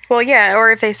 Well, yeah,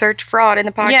 or if they search fraud in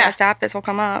the podcast app, this will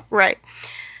come up. Right.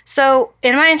 So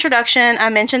in my introduction, I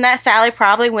mentioned that Sally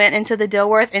probably went into the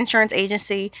Dilworth Insurance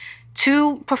Agency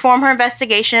to perform her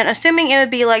investigation, assuming it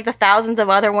would be like the thousands of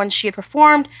other ones she had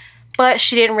performed, but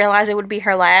she didn't realize it would be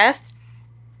her last.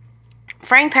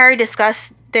 Frank Perry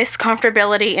discussed this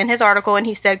comfortability in his article, and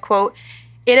he said, quote,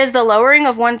 "It is the lowering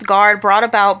of one's guard brought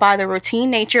about by the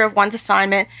routine nature of one's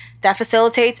assignment that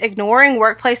facilitates ignoring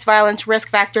workplace violence risk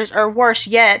factors, or worse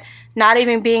yet, not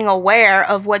even being aware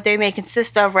of what they may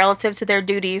consist of relative to their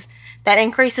duties, that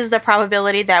increases the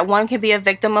probability that one can be a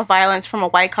victim of violence from a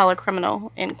white-collar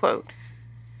criminal," end quote.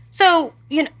 So,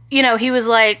 you know, he was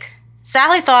like,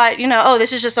 Sally thought, you know, oh,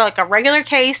 this is just like a regular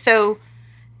case, so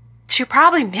she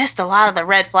probably missed a lot of the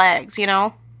red flags, you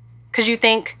know? Because you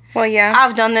think, well, yeah,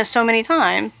 I've done this so many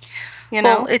times, you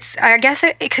know? Well, I guess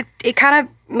it kind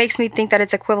of makes me think that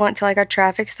it's equivalent to like a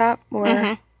traffic stop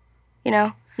or, you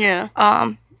know? Yeah.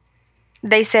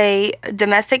 They say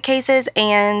domestic cases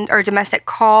or domestic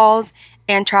calls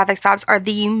and traffic stops are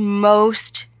the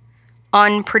most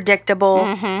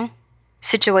unpredictable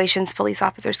situations police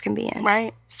officers can be in.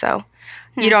 Right. So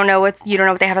you don't know what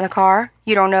they have in the car.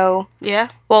 You don't know. Yeah.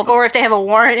 Well, or if they have a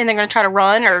warrant and they're going to try to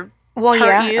run or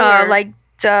hurt you. Like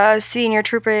senior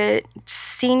trooper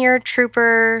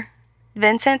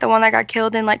Vincent, the one that got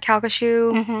killed in like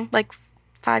Calcasieu like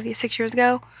 6 years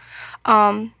ago.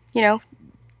 You know,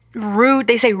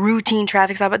 they say routine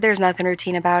traffic stop, but there's nothing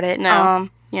routine about it. No.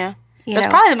 Yeah. It's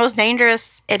probably the most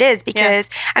dangerous. It is because,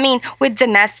 I mean, with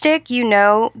domestic, you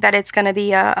know that it's going to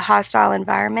be a hostile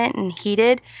environment and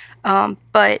heated. You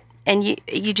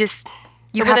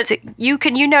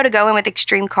know to go in with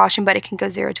extreme caution, but it can go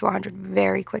 0 to 100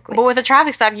 very quickly. But with a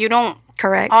traffic stop, you don't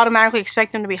correct automatically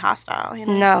expect them to be hostile. You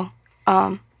know?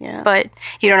 No. Yeah. But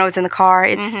you don't know what's in the car.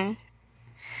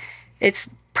 It's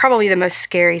probably the most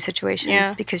scary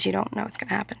situation because you don't know what's going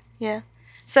to happen. Yeah.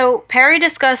 So Perry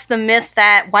discussed the myth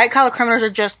that white-collar criminals are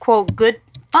just, quote, good...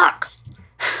 Fuck!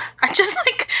 I just,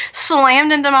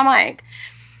 slammed into my mic.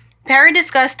 Perry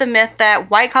discussed the myth that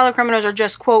white-collar criminals are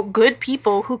just, quote, good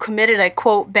people who committed a,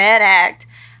 quote, bad act.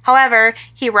 However,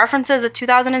 he references a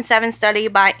 2007 study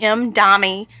by M.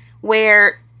 Dami,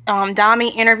 where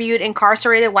Dami interviewed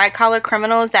incarcerated white-collar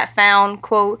criminals that found,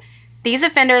 quote, these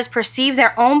offenders perceived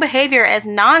their own behavior as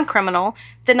non-criminal,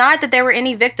 denied that there were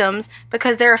any victims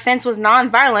because their offense was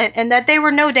non-violent, and that they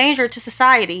were no danger to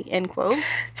society, end quote.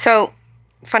 So,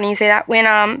 funny you say that.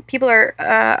 When people are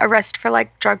arrested for,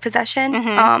 drug possession,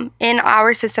 in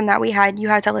our system that we had, you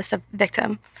had to list a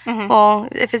victim. Well,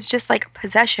 if it's just,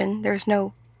 possession, there's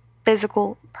no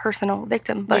physical, personal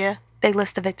victim, but they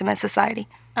list the victim as society.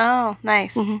 Oh,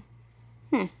 nice.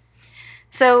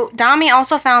 So Dami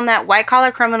also found that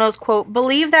white-collar criminals, quote,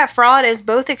 believe that fraud is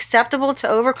both acceptable to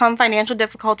overcome financial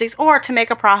difficulties or to make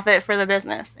a profit for the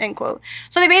business, end quote.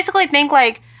 So they basically think,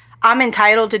 like, I'm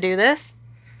entitled to do this.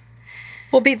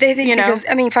 Well, they think, you know, because,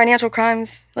 I mean, financial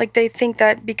crimes, like, they think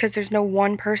that because there's no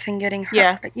one person getting hurt,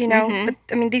 yeah. you know? But,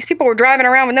 I mean, these people were driving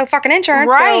around with no fucking insurance,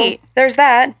 right? So there's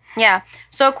that. Yeah.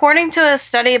 So according to a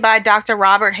study by Dr.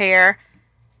 Robert Hare,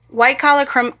 white-collar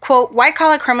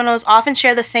criminals often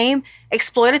share the same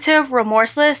exploitative,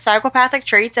 remorseless, psychopathic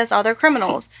traits as other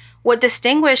criminals. What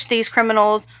distinguished these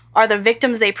criminals are the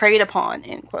victims they preyed upon,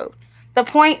 end quote. The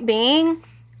point being,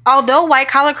 although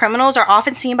white-collar criminals are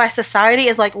often seen by society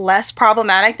as, like, less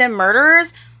problematic than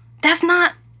murderers, that's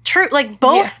not true. Like,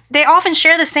 both, they often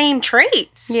share the same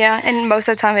traits. Yeah, and most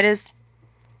of the time it is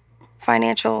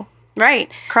financial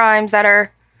right crimes that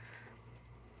are,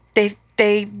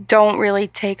 they don't really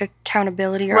take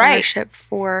accountability or ownership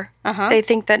for. They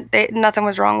think that nothing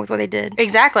was wrong with what they did.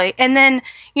 Exactly. And then,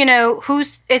 you know,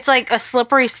 it's like a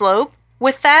slippery slope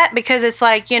with that, because it's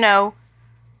like, you know,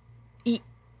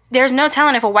 there's no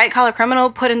telling if a white-collar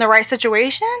criminal put in the right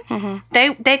situation,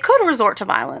 they could resort to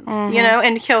violence, you know,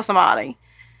 and kill somebody.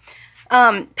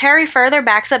 Perry further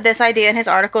backs up this idea in his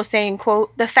article saying,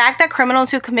 quote, the fact that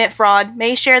criminals who commit fraud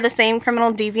may share the same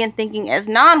criminal deviant thinking as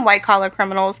non-white-collar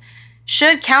criminals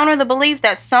should counter the belief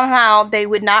that somehow they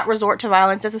would not resort to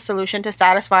violence as a solution to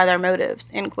satisfy their motives,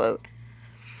 end quote.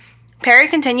 Perry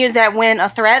continues that when a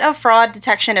threat of fraud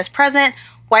detection is present,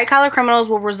 white-collar criminals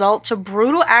will resort to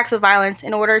brutal acts of violence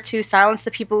in order to silence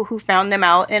the people who found them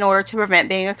out in order to prevent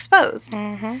being exposed.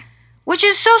 Which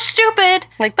is so stupid.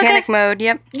 Like panic mode,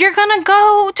 yep. You're gonna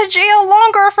go to jail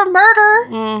longer for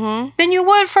murder than you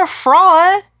would for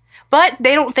fraud. But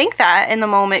they don't think that in the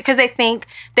moment because they think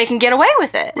they can get away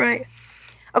with it. Right.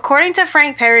 According to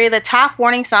Frank Perry, the top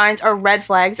warning signs or red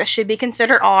flags that should be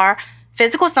considered are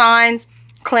physical signs,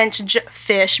 clenched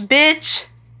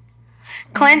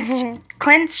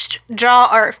jaw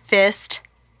or fist.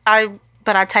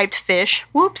 But I typed fish.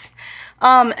 Whoops.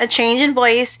 A change in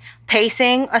voice,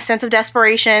 pacing, a sense of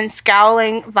desperation,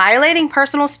 scowling, violating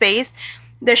personal space,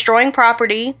 destroying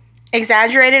property,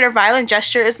 exaggerated or violent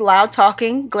gestures, loud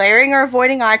talking, glaring or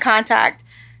avoiding eye contact,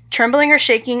 trembling or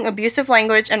shaking, abusive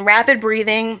language, and rapid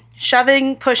breathing,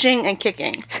 shoving, pushing, and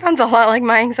kicking. Sounds a lot like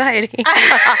my anxiety.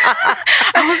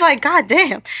 I was like, God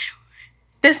damn.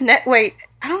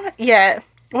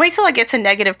 Wait till I get to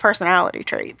negative personality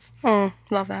traits.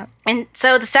 Love that. And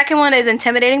so the second one is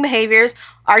intimidating behaviors,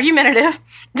 argumentative,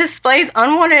 displays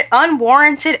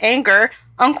unwarranted anger,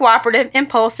 uncooperative,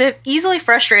 impulsive, easily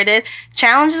frustrated,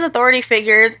 challenges authority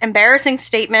figures, embarrassing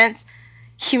statements,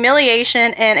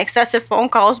 humiliation, and excessive phone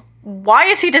calls. Why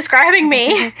is he describing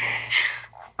me?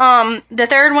 The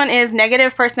third one is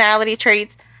negative personality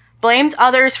traits, blames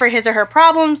others for his or her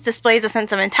problems, displays a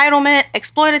sense of entitlement,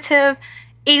 exploitative,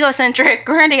 egocentric,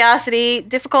 grandiosity,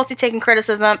 difficulty taking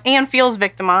criticism, and feels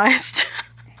victimized.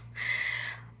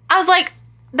 I was like,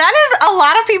 that is a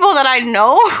lot of people that I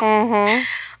know.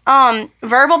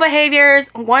 Verbal behaviors.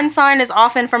 One sign is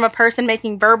often from a person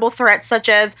making verbal threats such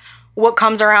as, what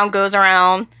comes around goes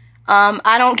around.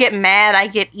 I don't get mad, I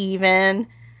get even.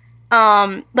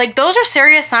 Like, those are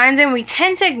serious signs, and we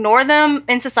tend to ignore them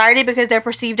in society because they're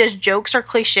perceived as jokes or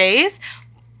cliches.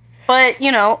 But,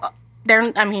 you know,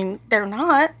 they're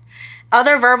not.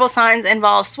 Other verbal signs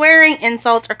involve swearing,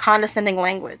 insults, or condescending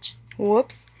language.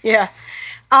 Whoops. Yeah.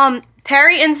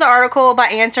 Perry ends the article by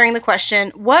answering the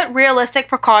question, what realistic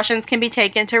precautions can be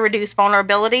taken to reduce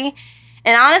vulnerability?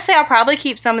 And honestly, I'll probably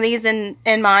keep some of these in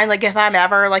mind, like if I'm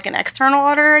ever like an external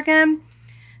auditor again.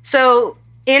 So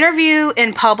interview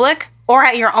in public or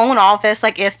at your own office,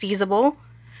 like if feasible.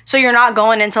 So you're not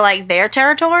going into like their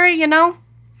territory, you know?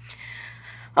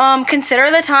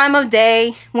 Consider the time of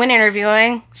day when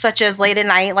interviewing, such as late at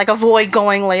night. Like, avoid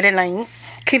going late at night.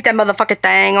 Keep that motherfucking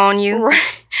thing on you. Right.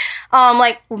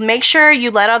 Like, make sure you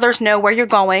let others know where you're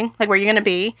going, like where you're gonna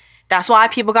be. That's why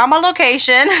people got my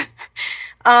location.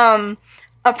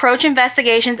 Approach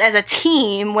investigations as a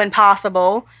team when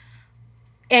possible.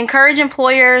 Encourage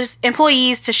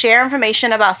employees to share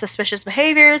information about suspicious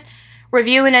behaviors.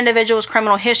 Review an individual's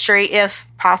criminal history if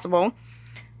possible.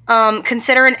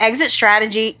 Consider an exit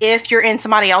strategy if you're in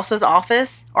somebody else's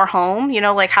office or home. You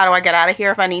know, like, how do I get out of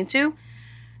here if I need to?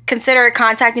 Consider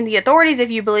contacting the authorities if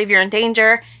you believe you're in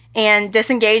danger. And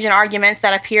disengage in arguments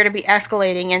that appear to be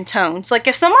escalating in tone. So, like,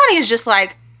 if somebody is just,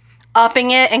 like,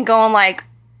 upping it and going, like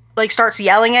starts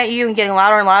yelling at you and getting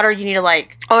louder and louder, you need to,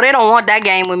 like... Oh, they don't want that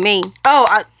game with me. Oh,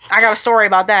 I got a story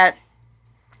about that.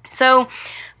 So,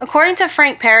 According to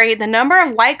Frank Perry, the number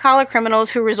of white-collar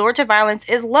criminals who resort to violence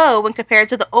is low when compared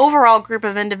to the overall group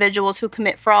of individuals who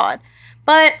commit fraud.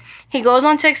 But he goes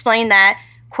on to explain that,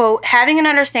 quote, having an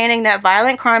understanding that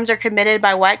violent crimes are committed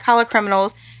by white-collar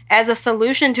criminals as a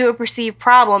solution to a perceived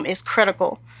problem is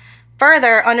critical.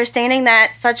 Further, understanding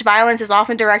that such violence is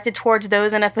often directed towards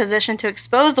those in a position to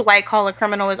expose the white-collar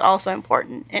criminal is also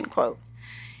important, end quote.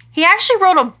 He actually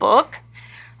wrote a book.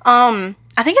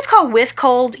 I think it's called With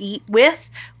Cold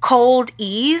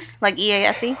Ease, like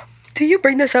EASE. Do you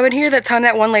bring this up in here that time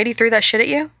that one lady threw that shit at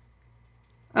you?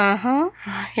 Uh-huh.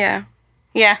 Yeah.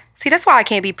 Yeah. See, that's why I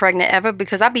can't be pregnant ever,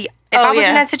 because if I was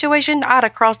in that situation, I'd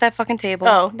have crossed that fucking table.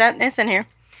 Oh, it's in here.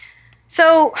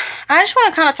 So, I just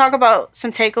want to kind of talk about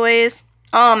some takeaways.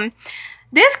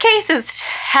 This case is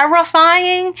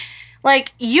terrifying.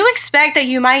 Like, you expect that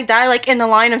you might die, like, in the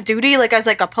line of duty, like, as,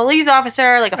 like, a police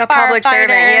officer, like, a public servant,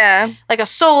 yeah. Like, a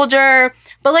soldier.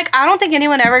 But, like, I don't think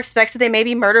anyone ever expects that they may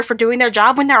be murdered for doing their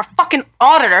job when they're a fucking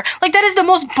auditor. Like, that is the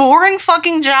most boring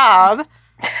fucking job.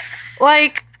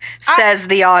 Like... Says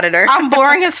the auditor. I'm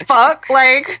boring as fuck.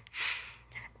 Like,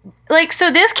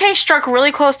 so this case struck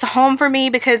really close to home for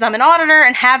me because I'm an auditor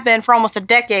and have been for almost a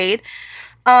decade.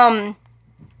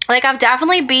 Like, I've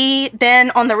definitely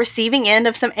been on the receiving end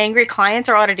of some angry clients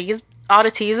or oddities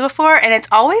before, and it's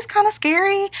always kind of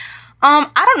scary.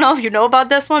 I don't know if you know about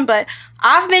this one, but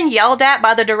I've been yelled at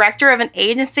by the director of an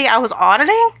agency I was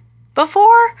auditing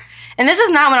before. And this is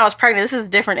not when I was pregnant. This is a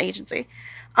different agency.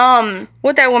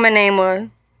 What that woman name was?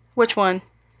 Which one?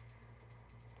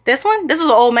 This one? This was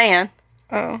an old man.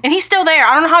 Oh. And he's still there.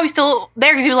 I don't know how he's still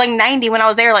there because he was like 90 when I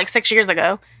was there like 6 years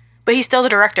ago. But he's still the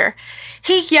director.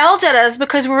 He yelled at us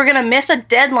because we were going to miss a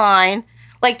deadline,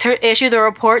 like to issue the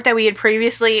report that we had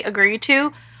previously agreed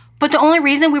to. But the only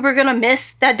reason we were going to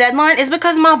miss that deadline is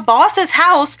because my boss's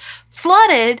house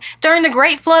flooded during the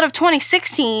Great Flood of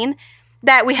 2016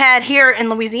 that we had here in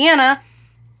Louisiana.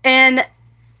 And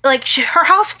like her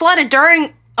house flooded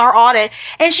during our audit,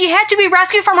 and she had to be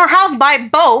rescued from her house by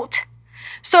boat.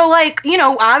 So, like, you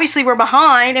know, obviously we're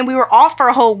behind, and we were off for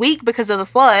a whole week because of the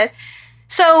flood.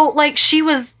 So, like,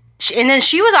 and then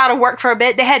she was out of work for a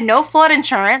bit. They had no flood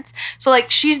insurance. So, like,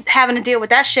 she's having to deal with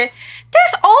that shit.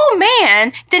 This old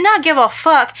man did not give a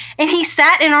fuck, and he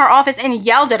sat in our office and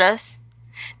yelled at us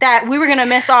that we were going to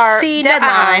miss our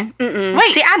deadline.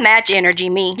 Wait. See, I match energy,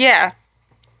 me. Yeah.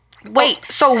 Wait. Oh,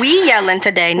 so we yelling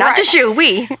today, not just you,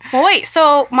 we. Well, wait,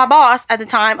 so my boss at the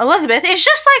time, Elizabeth, is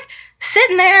just like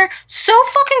sitting there so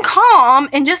fucking calm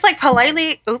and just like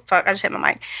politely, oops, fuck, I just hit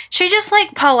my mic. She just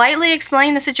like politely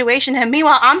explained the situation to him.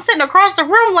 Meanwhile, I'm sitting across the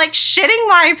room like shitting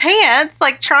my pants,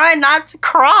 like trying not to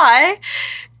cry.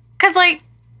 Cause like,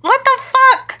 what the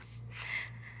fuck?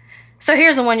 So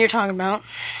here's the one you're talking about.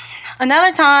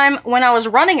 Another time when I was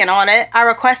running an audit, I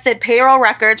requested payroll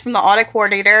records from the audit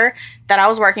coordinator that I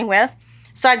was working with.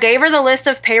 So I gave her the list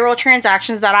of payroll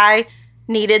transactions that I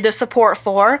needed the support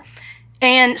for.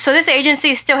 And so this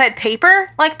agency still had paper,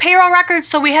 like payroll records.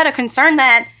 So we had a concern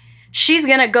that she's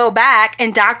going to go back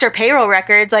and doctor payroll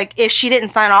records. Like if she didn't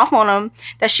sign off on them,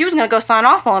 that she was going to go sign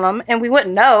off on them. And we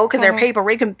wouldn't know because they're paper.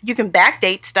 You can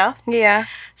backdate stuff. Yeah.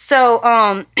 So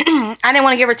I didn't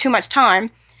want to give her too much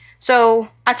time. So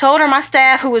I told her my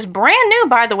staff, who was brand new,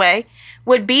 by the way,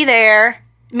 would be there,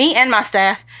 me and my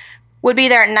staff, would be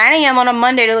there at 9 a.m. on a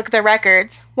Monday to look at their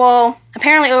records. Well,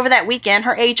 apparently over that weekend,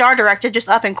 her HR director just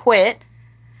up and quit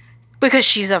because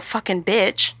she's a fucking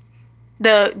bitch.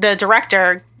 The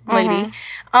director lady.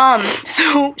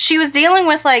 So she was dealing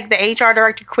with like the HR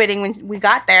director quitting when we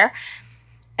got there.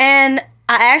 And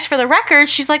I asked for the records.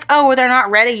 She's like, oh, well, they're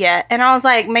not ready yet. And I was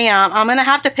like, ma'am, I'm going to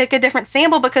have to pick a different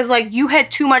sample because, like, you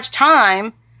had too much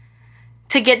time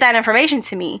to get that information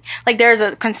to me. Like, there's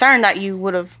a concern that you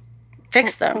would have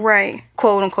fixed them. Right.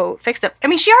 Quote, unquote, fixed them. I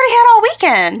mean, she already had all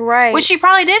weekend. Right. Which she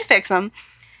probably did fix them.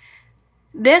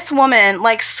 This woman,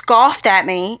 like, scoffed at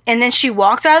me, and then she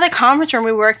walked out of the conference room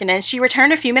we were working in. She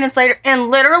returned a few minutes later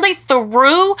and literally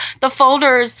threw the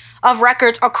folders of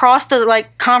records across the,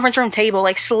 like, conference room table,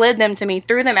 like, slid them to me,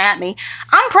 threw them at me.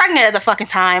 I'm pregnant at the fucking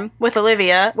time with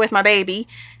Olivia, with my baby,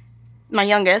 my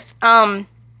youngest. And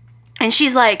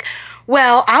she's like,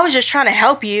 well, I was just trying to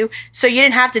help you so you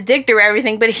didn't have to dig through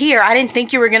everything, but here, I didn't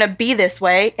think you were going to be this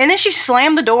way. And then she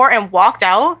slammed the door and walked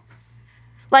out.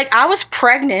 Like, I was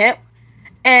pregnant.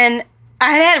 And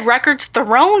I had records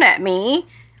thrown at me.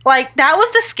 Like, that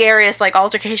was the scariest, like,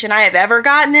 altercation I have ever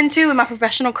gotten into in my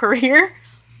professional career.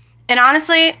 And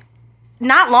honestly,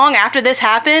 not long after this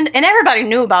happened, and everybody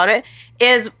knew about it,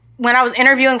 is when I was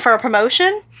interviewing for a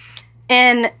promotion.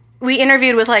 And we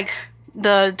interviewed with, like,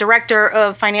 the director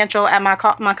of financial at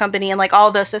my company and, like, all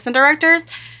the assistant directors.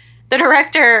 the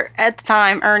director at the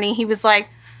time, Ernie, he was like,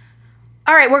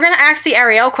 all right, we're going to ask the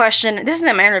Ariel question. This is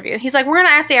in my interview. He's like, we're going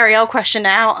to ask the Ariel question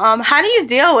now. How do you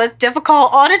deal with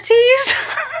difficult oddities?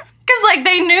 Because, like,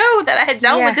 they knew that I had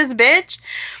dealt with this bitch.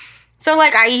 So,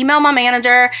 like, I emailed my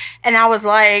manager, and I was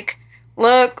like,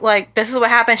 look, like, this is what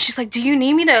happened. She's like, do you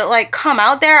need me to, like, come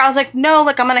out there? I was like, no,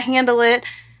 like, I'm going to handle it.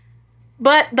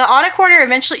 But the audit coordinator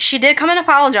eventually, she did come and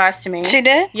apologize to me. She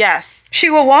did? Yes. She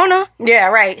will wanna. Yeah,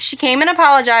 right. She came and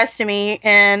apologized to me,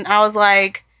 and I was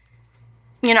like,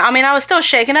 you know, I mean, I was still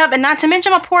shaken up, and not to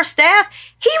mention my poor staff.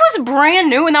 He was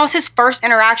brand new, and that was his first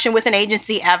interaction with an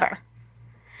agency ever.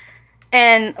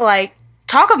 And, like,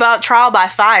 talk about trial by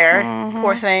fire,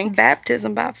 poor thing.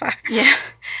 Baptism by fire. Yeah.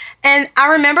 And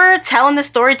I remember telling the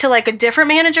story to, like, a different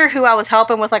manager who I was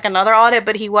helping with, like, another audit,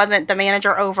 but he wasn't the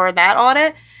manager over that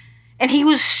audit. And he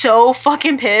was so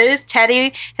fucking pissed.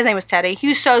 Teddy, his name was Teddy. He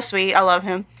was so sweet. I love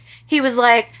him. He was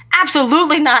like,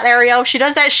 absolutely not, Ariel. If she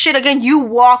does that shit again, you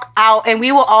walk out and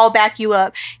we will all back you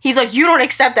up. He's like, you don't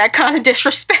accept that kind of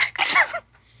disrespect.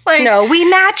 Like, no, we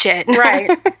match it. Right.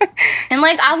 And,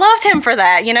 like, I loved him for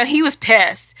that. You know, he was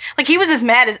pissed. Like, he was as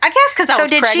mad as, I guess because I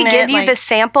was pregnant. So did she give you the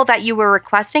sample that you were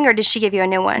requesting, or did she give you a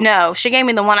new one? No, she gave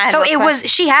me the one I had requested. So it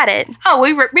was, she had it. Oh,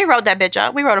 we wrote that bitch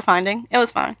up. We wrote a finding. It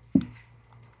was fine.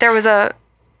 There was a...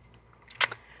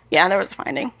 Yeah, there was a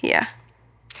finding. Yeah.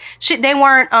 They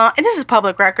weren't, and this is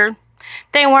public record.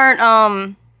 They weren't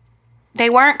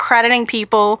crediting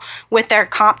people with their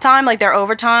comp time, like their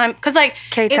overtime. Because, like,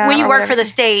 when you work for the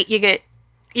state, you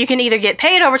can either get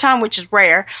paid overtime, which is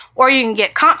rare, or you can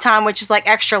get comp time, which is, like,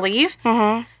 extra leave.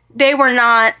 Mm-hmm. They were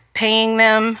not paying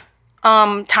them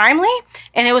timely,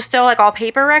 and it was still, like, all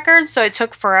paper records, so it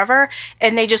took forever,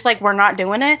 and they just, like, were not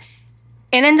doing it.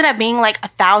 It ended up being, like,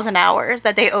 1,000 hours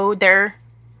that they owed their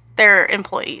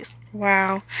employees.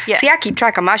 Wow. Yeah. See, I keep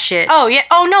track of my shit. Oh, yeah.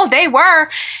 Oh, no, they were.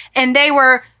 And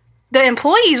the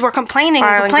employees were complaining,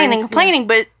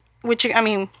 but, which, I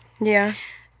mean. Yeah.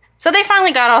 So they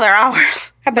finally got all their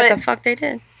hours. I bet the fuck they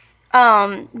did.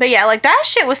 But yeah, like, that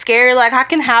shit was scary. Like, I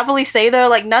can happily say, though,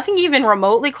 like, nothing even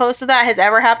remotely close to that has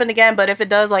ever happened again. But if it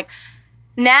does, like,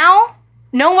 now,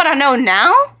 knowing what I know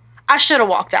now, I should have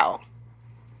walked out.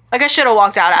 Like, I should have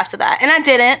walked out after that. And I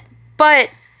didn't. But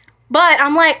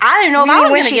I'm like, I didn't know if I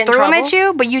was going to get in trouble. When she threw them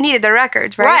at you, but you needed the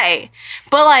records, right? Right.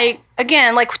 But, like,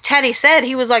 again, like Teddy said,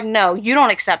 he was like, no, you don't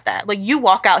accept that. Like, you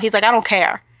walk out. He's like, I don't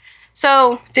care.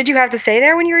 So. Did you have to stay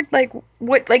there when you were,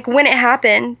 like, when it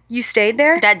happened, you stayed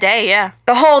there? That day, yeah.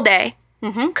 The whole day?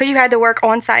 Mm-hmm. Because you had to work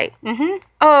on site? Mm-hmm.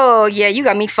 Oh, yeah, you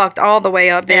got me fucked all the way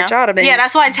up, bitch. Yeah. I'd have been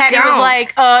that's why Teddy was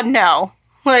like, no.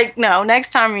 Like, no, next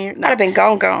time you. No. I'd have been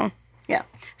gone. Yeah.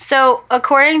 So,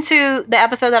 according to the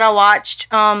episode that I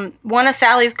watched, one of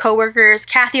Sally's coworkers,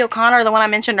 Kathy O'Connor, the one I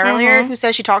mentioned earlier, who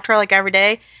says she talked to her like every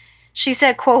day, she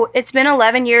said, quote, "It's been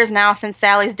 11 years now since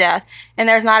Sally's death, and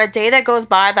there's not a day that goes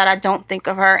by that I don't think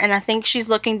of her, and I think she's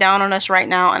looking down on us right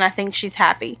now, and I think she's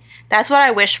happy. That's what I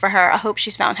wish for her. I hope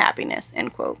she's found happiness,"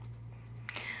 end quote.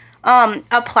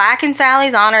 A plaque in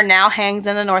Sally's honor now hangs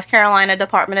in the North Carolina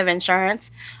Department of Insurance,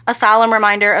 a solemn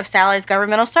reminder of Sally's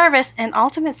governmental service and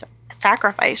ultimate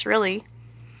sacrifice, really.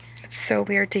 It's so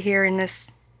weird to hear in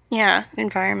this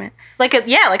environment. Like an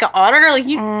auditor, like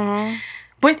you. Mm-hmm.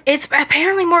 But it's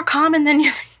apparently more common than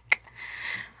you think.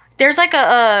 There's like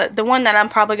the one that I'm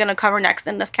probably going to cover next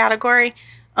in this category.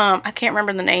 I can't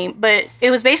remember the name, but it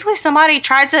was basically somebody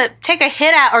tried to took a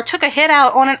hit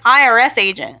out on an IRS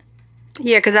agent.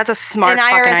 Yeah, because that's a smart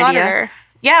fucking IRS idea. Auditor.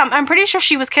 Yeah, I'm pretty sure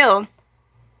she was killed.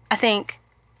 I think.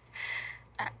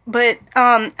 But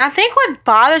I think what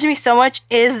bothers me so much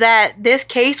is that this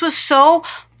case was so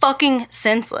fucking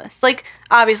senseless. Like,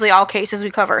 obviously all cases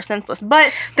we cover are senseless,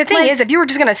 but the thing is, if you were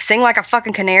just gonna sing like a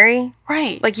fucking canary,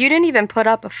 right? Like, you didn't even put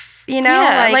up and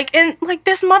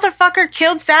this motherfucker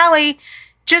killed Sally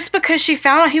just because she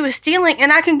found out he was stealing,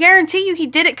 and I can guarantee you he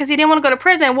did it because he didn't want to go to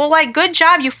prison. Well, like, good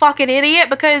job, you fucking idiot,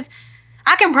 because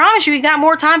I can promise you he got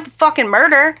more time for fucking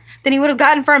murder than he would have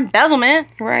gotten for embezzlement.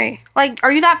 Right. Like,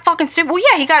 are you that fucking stupid? Well,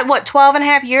 yeah, he got, 12 and a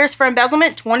half years for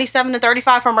embezzlement, 27 to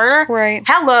 35 for murder? Right.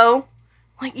 Hello.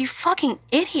 Like, you fucking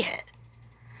idiot.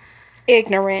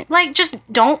 Ignorant. Like, just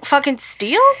don't fucking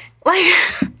steal? Like,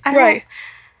 I don't. Right.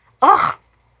 Ugh.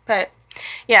 But,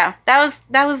 yeah, that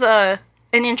was an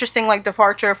interesting, like,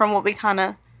 departure from what we kind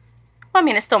of, well, I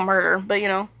mean, it's still murder, but, you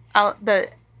know,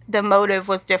 the motive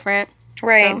was different.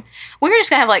 Right. So, we're just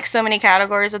going to have, like, so many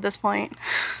categories at this point.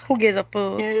 Who gives a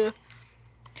fuck? Yeah.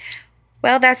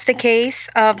 Well, that's the case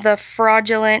of the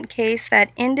fraudulent case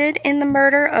that ended in the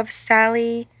murder of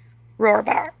Sally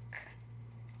Rohrbach.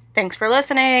 Thanks for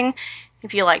listening.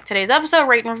 If you like today's episode,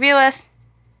 rate and review us.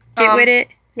 Get with it.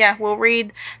 Yeah, we'll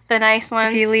read the nice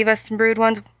ones. If you leave us some rude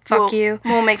ones, fuck you.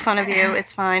 We'll make fun of you.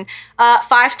 It's fine.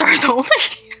 5 stars only.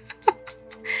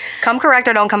 Come correct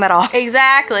or don't come at all.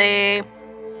 Exactly.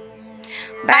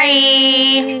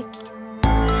 Bye. Bye.